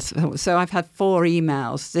think of this. So I've had 4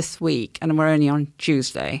 emails this week, and we're only on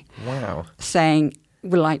Tuesday. Wow. Saying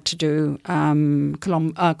we'd like to do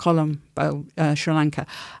Colombo, Sri Lanka.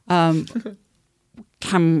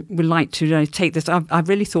 We'd like to take this. I've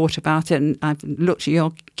really thought about it, and I've looked at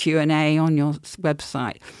your Q&A on your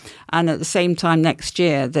website. And at the same time next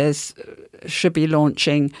year, should be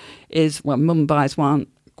launching Mumbai's one,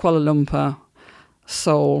 Kuala Lumpur,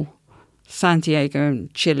 Seoul, San Diego in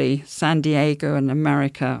Chile, San Diego in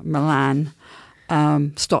America, Milan,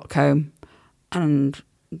 Stockholm, and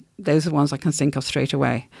those are the ones I can think of straight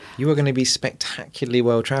away. You are going to be spectacularly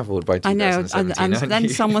well travelled by 2017. I know, and then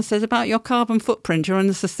someone says about your carbon footprint, you're on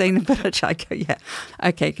the sustainability. I go, yeah,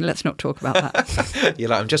 okay, let's not talk about that. You're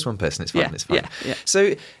like, I'm just one person, it's fine, yeah, it's fine. Yeah.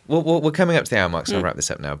 So we're coming up to the hour mark, so I'll wrap this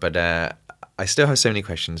up now, but I still have so many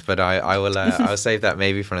questions, but I will I'll save that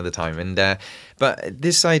maybe for another time. And but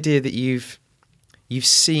this idea that you've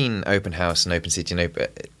seen open house and open city and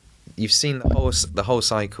you've seen the whole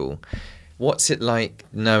cycle. What's it like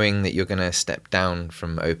knowing that you're going to step down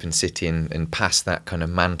from open city and pass that kind of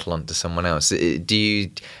mantle on to someone else? Are you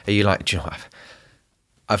like, do you know what?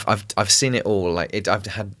 I've seen it all. Like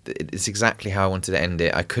it's exactly how I wanted to end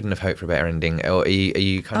it. I couldn't have hoped for a better ending. Or are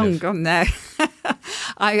you kind of? Oh God, no.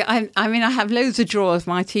 I mean, I have loads of drawers.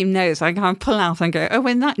 My team knows. I can pull out and go, oh,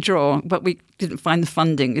 in that drawer, but we didn't find the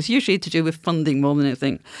funding. It's usually to do with funding more than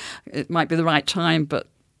anything. It might be the right time, but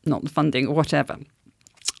not the funding or whatever.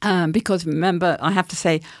 Because remember, I have to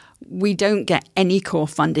say, we don't get any core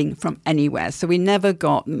funding from anywhere. So we never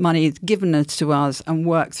got money given to us and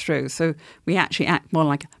worked through. So we actually act more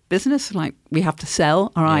like a business, like we have to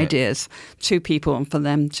sell our ideas to people and for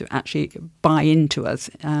them to actually buy into us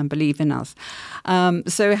and believe in us.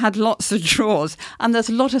 So we had lots of draws. And there's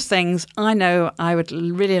a lot of things I know I would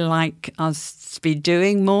really like us to be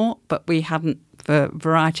doing more, but we haven't for a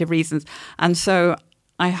variety of reasons. And so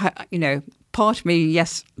part of me,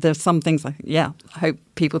 yes, there's some things I hope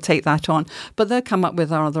people take that on, but they'll come up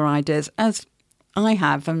with other ideas, as I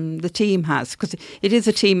have and the team has, because it is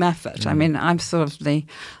a team effort. I mean, I'm sort of the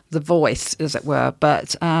voice, as it were,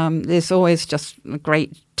 but there's always just a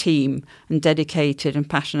great team and dedicated and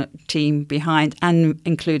passionate team behind, and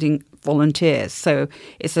including volunteers. So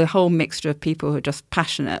it's a whole mixture of people who are just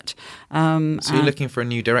passionate. So you're looking for a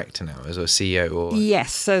new director now, as a CEO? Or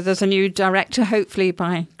Yes, so there's a new director. Hopefully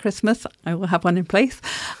by Christmas I will have one in place.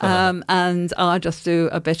 And I'll just do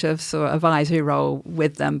a bit of sort of advisory role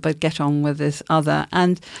with them, but get on with this other.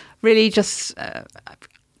 And really just...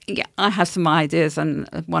 I have some ideas, and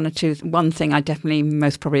one thing I definitely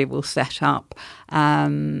most probably will set up,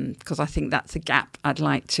 because I think that's a gap I'd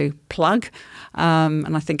like to plug,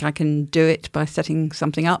 and I think I can do it by setting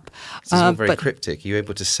something up. This is all very cryptic. Are you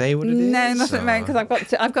able to say what it is? No, not at the moment,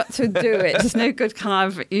 because I've got to do it. There's no good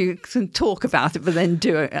kind of, you can talk about it, but then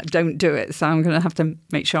don't do it. So I'm going to have to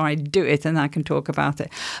make sure I do it and I can talk about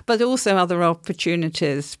it. But also other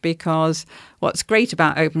opportunities, because what's great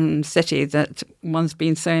about Open City that one's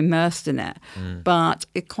been so immersed in it, but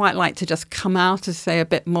I'd quite like to just come out and say a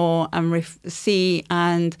bit more and see,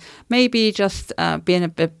 and maybe just be in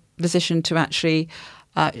a position to actually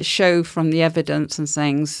show from the evidence and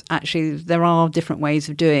things, actually there are different ways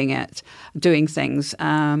of doing things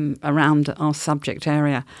around our subject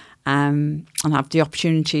area, and have the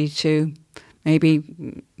opportunity to, maybe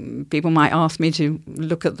people might ask me to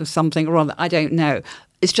look at something or other, I don't know.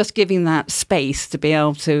 It's just giving that space to be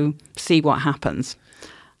able to see what happens.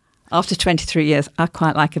 After 23 years, I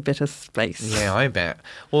quite like a bit of space. Yeah, I bet.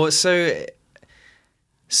 Well, so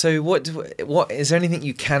what is there anything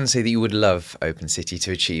you can say that you would love Open City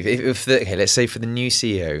to achieve? Let's say for the new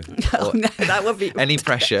CEO. Oh, no, that would be... Any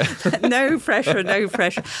pressure? No pressure, no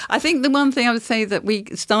pressure. I think the one thing I would say that we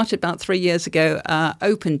started about 3 years ago,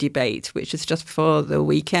 Open Debate, which is just for the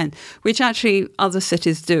weekend, which actually other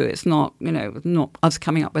cities do. It's not us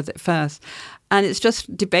coming up with it first. And it's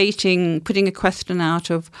just debating, putting a question out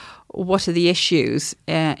of what are the issues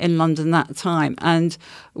in London that time. And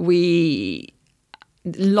we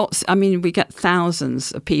get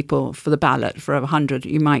thousands of people for the ballot. For 100,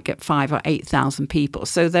 you might get 5,000 or 8,000 people.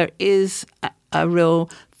 So there is a real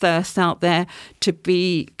thirst out there to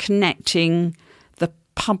be connecting the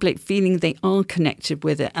public, feeling they are connected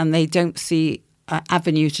with it, and they don't see an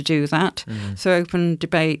avenue to do that. So Open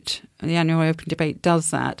Debate, the annual Open Debate does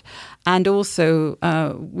that. And also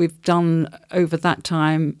we've done over that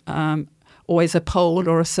time always a poll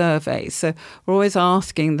or a survey. So we're always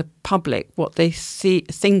asking the public what they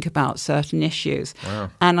think about certain issues. Wow.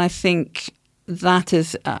 And I think that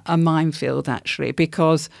is a minefield, actually,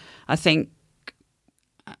 because I think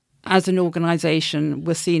as an organisation,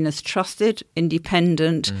 we're seen as trusted,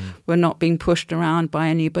 independent. We're not being pushed around by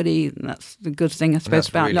anybody. That's the good thing, I suppose,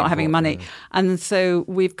 about really not having money. And so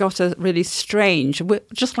we've got a really strange, we're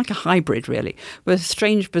just like a hybrid, really. We're a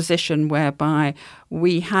strange position whereby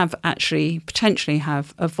we have actually potentially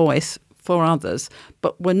have a voice for others,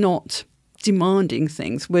 but we're not demanding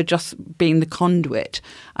things. We're just being the conduit.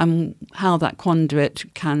 And how that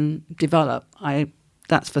conduit can develop,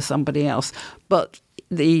 that's for somebody else. But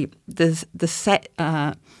the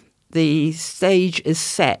stage is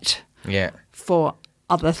set for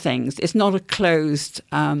other things. It's not a closed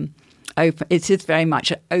open. It is very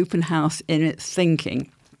much an open house in its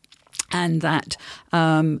thinking, and that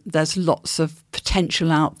there's lots of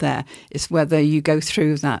potential out there. It's whether you go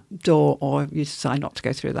through that door or you decide not to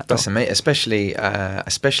go through that door. That's amazing,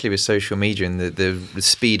 especially with social media and the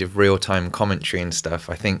speed of real-time commentary and stuff.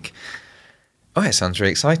 I think, it sounds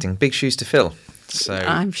really exciting. Big shoes to fill. So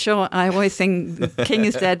I'm sure. I always think the king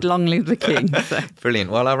is dead, long live the king. So.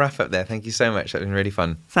 Brilliant. Well, I'll wrap up there. Thank you so much. That's been really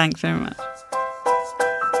fun. Thanks very much.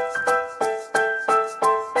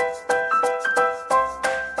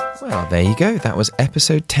 Well, There you go. That was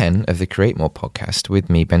episode 10 of the Create More podcast with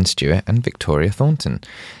me, Ben Stewart, and Victoria Thornton.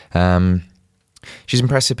 She's an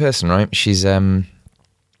impressive person, right? She's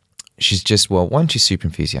just, well, one, she's super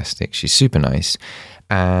enthusiastic. She's super nice.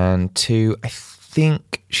 And two, I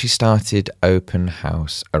think she started Open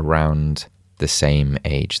House around the same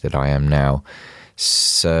age that I am now.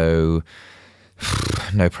 So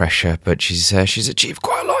no pressure, but she's achieved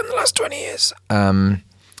quite a lot in the last 20 years.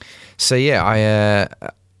 So yeah,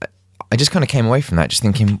 I just kind of came away from that just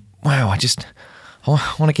thinking, wow, I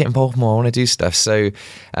want to get involved more. I want to do stuff. So,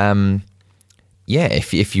 yeah,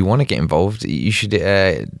 if you want to get involved, you should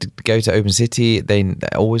go to Open City. They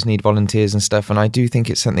always need volunteers and stuff. And I do think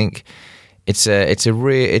it's something. It's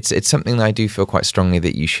something that I do feel quite strongly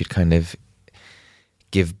that you should kind of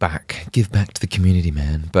give back to the community,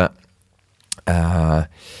 man. But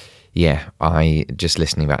yeah, I just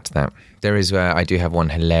listening back to that. There is I do have one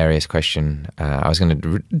hilarious question. I was going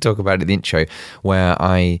to talk about it in the intro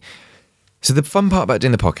so the fun part about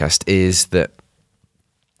doing the podcast is that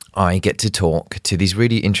I get to talk to these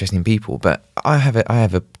really interesting people, but I have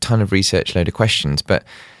a ton of research, load of questions. But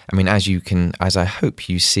I mean, as I hope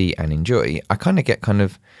you see and enjoy, I kind of get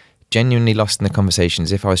genuinely lost in the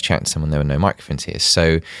conversations. If I was chatting to someone, there were no microphones here.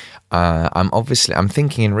 So I'm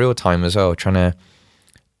thinking in real time as well, trying to.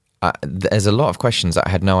 There's a lot of questions that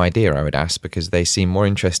I had no idea I would ask because they seem more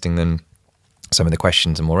interesting than some of the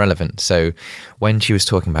questions are more relevant. So when she was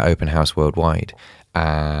talking about Open House Worldwide,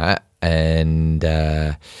 and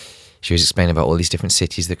she was explaining about all these different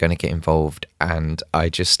cities that are going to get involved, and I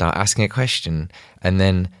just start asking a question, and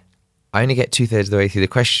then I only get 2/3 of the way through the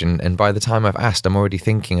question, and by the time I've asked, I'm already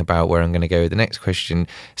thinking about where I'm going to go with the next question.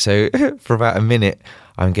 So for about a minute,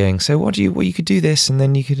 I'm going, so what you could do this, and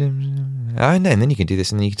then you could, and then you can do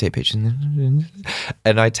this, and then you can take pictures,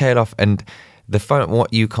 and I tail off. And the fun,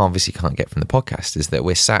 what you obviously can't get from the podcast is that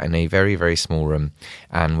we're sat in a very, very small room,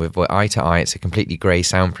 and we're eye to eye. It's a completely grey,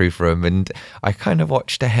 soundproof room, and I kind of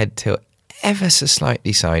watched her head tilt ever so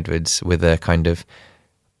slightly sideways with a kind of,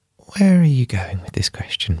 where are you going with this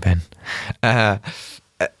question, Ben?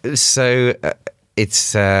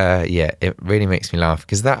 It's it really makes me laugh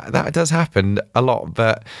because that does happen a lot,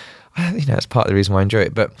 but that's part of the reason why I enjoy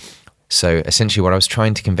it. But so essentially what I was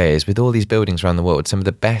trying to convey is with all these buildings around the world, some of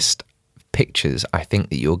the best pictures I think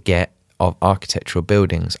that you'll get of architectural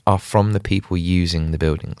buildings are from the people using the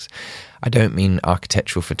buildings. I don't mean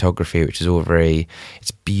architectural photography, which is all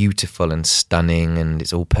it's beautiful and stunning and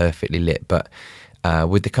it's all perfectly lit, but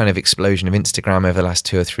with the kind of explosion of Instagram over the last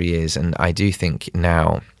 2 or 3 years, and I do think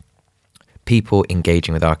now people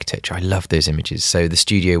engaging with architecture, I love those images. So the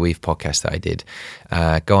Studio Weave podcast that I did,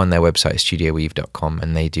 go on their website, studioweave.com,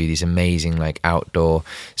 and they do these amazing like outdoor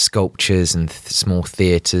sculptures and small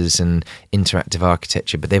theatres and interactive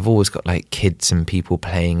architecture, but they've always got like kids and people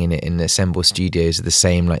playing in it, and the Assemble Studios are the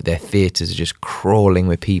same, like their theatres are just crawling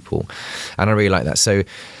with people, and I really like that. So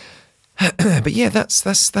but yeah, that's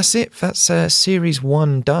it. That's series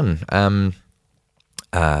 1 done.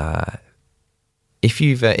 If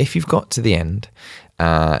you've got to the end,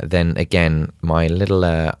 then again, my little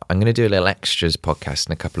I'm going to do a little extras podcast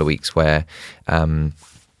in a couple of weeks where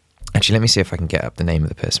actually let me see if I can get up the name of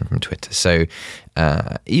the person from Twitter. So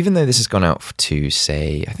even though this has gone out to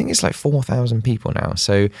say, I think it's like 4,000 people now,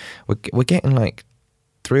 so we're getting like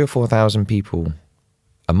 3,000 or 4,000 people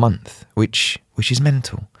a month, which is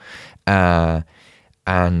mental.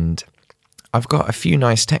 And I've got a few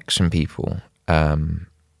nice texts from people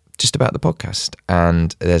just about the podcast,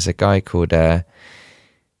 and there's a guy called Andy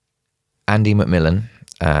McMillan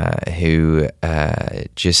who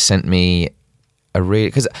just sent me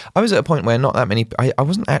because I was at a point where not that many, I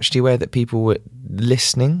wasn't actually aware that people were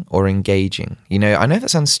listening or engaging. I know that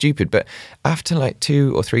sounds stupid, but after like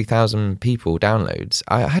 2,000 or 3,000 people downloads,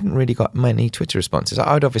 I hadn't really got many Twitter responses.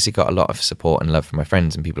 I'd obviously got a lot of support and love from my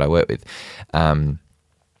friends and people I work with,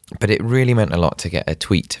 but it really meant a lot to get a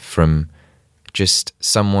tweet from just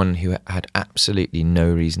someone who had absolutely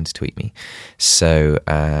no reason to tweet me. So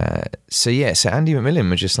Andy McMillan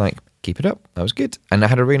was just like, keep it up, that was good. And I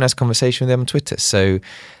had a really nice conversation with him on Twitter. So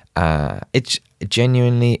it's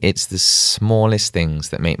genuinely, it's the smallest things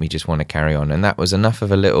that make me just want to carry on. And that was enough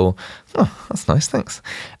of a little, oh, that's nice, thanks.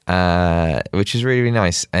 Which is really, really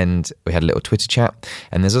nice. And we had a little Twitter chat.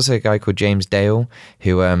 And there's also a guy called James Dale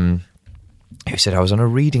who said I was on a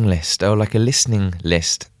reading list or like a listening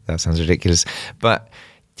list. That sounds ridiculous. But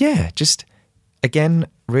yeah, just again,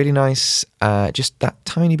 really nice. Just that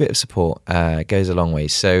tiny bit of support goes a long way.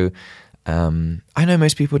 So I know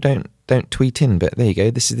most people don't tweet in, but there you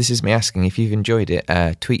go. This is me asking. If you've enjoyed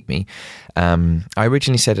it, tweet me. I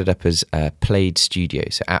originally set it up as Played Studio,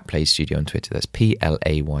 so at Played Studio on Twitter. That's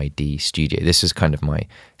PLAYD Studio. This is kind of my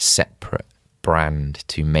separate brand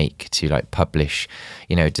to make, to like publish,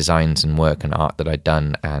 designs and work and art that I've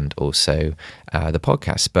done, and also the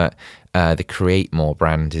podcast. But the Create More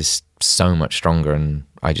brand is so much stronger, and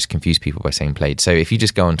I just confuse people by saying Played. So if you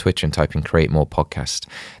just go on Twitter and type in Create More Podcast,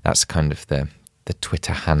 that's kind of the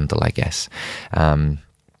Twitter handle, I guess. So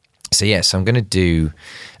I'm going to do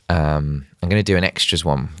an extras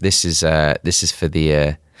one. This is for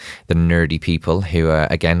the nerdy people who are,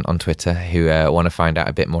 again, on Twitter, who want to find out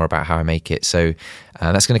a bit more about how I make it. So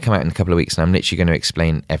that's going to come out in a couple of weeks, and I'm literally going to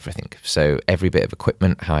explain everything. So every bit of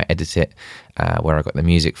equipment, how I edit it, where I got the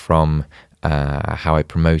music from, how I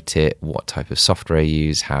promote it, what type of software I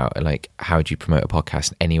use, how do you promote a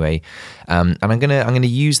podcast anyway, and I'm gonna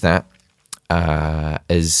use that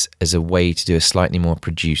as a way to do a slightly more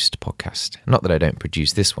produced podcast. Not that I don't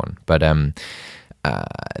produce this one, but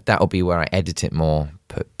that'll be where I edit it more,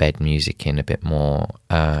 put bed music in a bit more,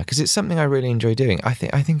 because it's something I really enjoy doing. I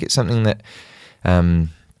think it's something that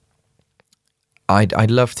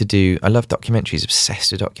I'd love to do. I love documentaries,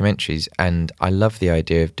 obsessed with documentaries, and I love the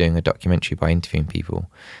idea of doing a documentary by interviewing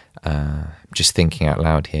people. Just thinking out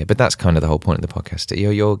loud here, but that's kind of the whole point of the podcast.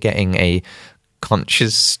 You're getting a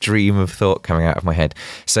conscious stream of thought coming out of my head.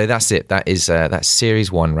 So that's it. That's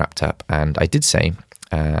series 1 wrapped up, and I did say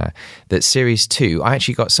that series 2. I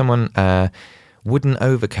actually got someone. Wooden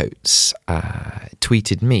Overcoats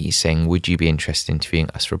tweeted me saying, would you be interested in interviewing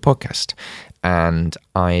us for a podcast? And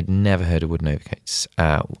I had never heard of Wooden Overcoats.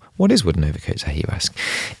 What is Wooden Overcoats, I hear you ask?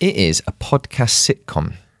 It is a podcast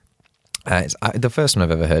sitcom. It's the first one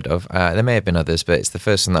I've ever heard of. There may have been others, but it's the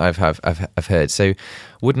first one that I've heard. So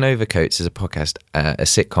Wooden Overcoats is a podcast, a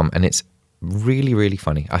sitcom, and it's really, really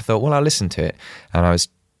funny. I thought, well, I'll listen to it. And I was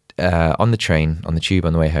on the train, on the tube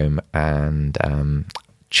on the way home, and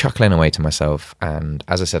chuckling away to myself. And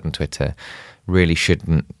as I said on Twitter,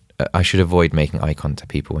 I should avoid making eye contact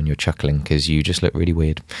with people when you're chuckling, because you just look really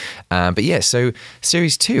weird. But yeah, so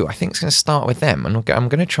series 2, I think it's going to start with them, and I'm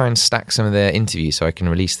going to try and stack some of their interviews so I can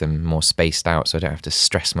release them more spaced out, so I don't have to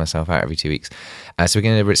stress myself out every 2 weeks. So we're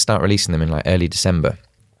going to start releasing them in like early December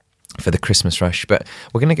for the Christmas rush. But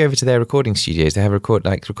we're going to go over to their recording studios. They have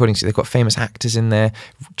recording studios. They've got famous actors in there.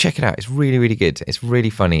 Check it out. It's really, really good. It's really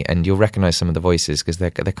funny, and you'll recognize some of the voices because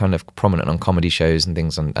they're kind of prominent on comedy shows and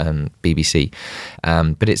things on BBC.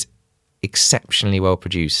 But it's exceptionally well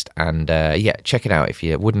produced, and check it out if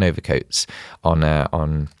you're Wooden Overcoats on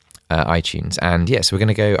iTunes. And so I'm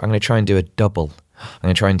going to try and do a double. I'm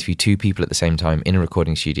going to try and interview 2 people at the same time in a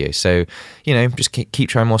recording studio. So just keep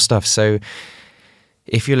trying more stuff. So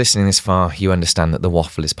if you're listening this far, you understand that the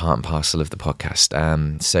waffle is part and parcel of the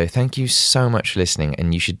podcast. So thank you so much for listening,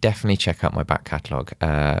 and you should definitely check out my back catalogue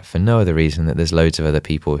for no other reason that there's loads of other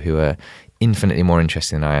people who are infinitely more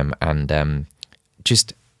interesting than I am, and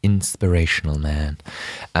just inspirational, man.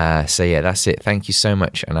 So yeah, that's it. Thank you so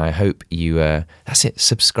much, and I hope you that's it.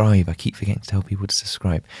 Subscribe. I keep forgetting to tell people to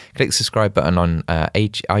subscribe. Click the subscribe button on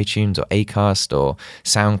iTunes or Acast or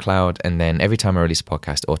SoundCloud, and then every time I release a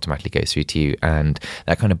podcast, it automatically goes through to you, and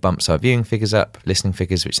that kind of bumps our viewing figures up, listening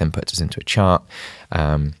figures, which then puts us into a chart,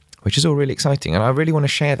 which is all really exciting, and I really want to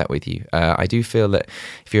share that with you. I do feel that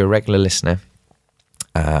if you're a regular listener,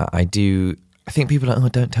 I think people are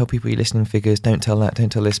like, don't tell people your listening figures, don't tell that,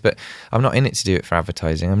 don't tell this, but I'm not in it to do it for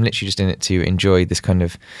advertising. I'm literally just in it to enjoy this kind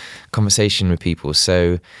of conversation with people.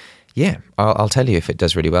 So yeah, I'll tell you if it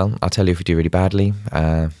does really well. I'll tell you if we do really badly.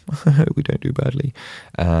 We don't do badly.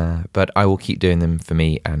 But I will keep doing them for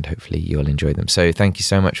me, and hopefully you'll enjoy them. So thank you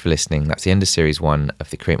so much for listening. That's the end of series 1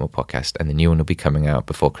 of the Create More podcast, and the new one will be coming out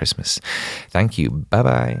before Christmas. Thank you.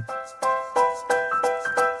 Bye-bye.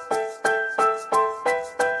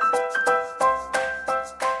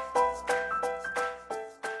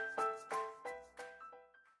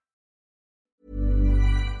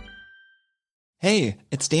 Hey,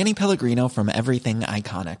 it's Danny Pellegrino from Everything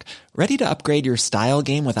Iconic. Ready to upgrade your style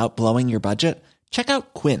game without blowing your budget? Check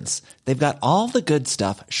out Quince. They've got all the good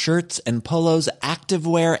stuff, shirts and polos,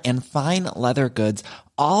 activewear, and fine leather goods,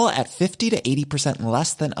 all at 50 to 80%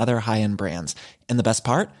 less than other high-end brands. And the best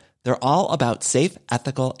part? They're all about safe,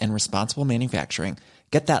 ethical, and responsible manufacturing.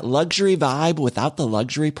 Get that luxury vibe without the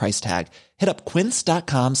luxury price tag. Hit up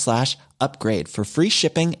quince.com/upgrade for free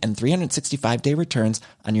shipping and 365-day returns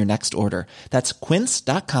on your next order. That's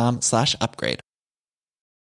quince.com/upgrade.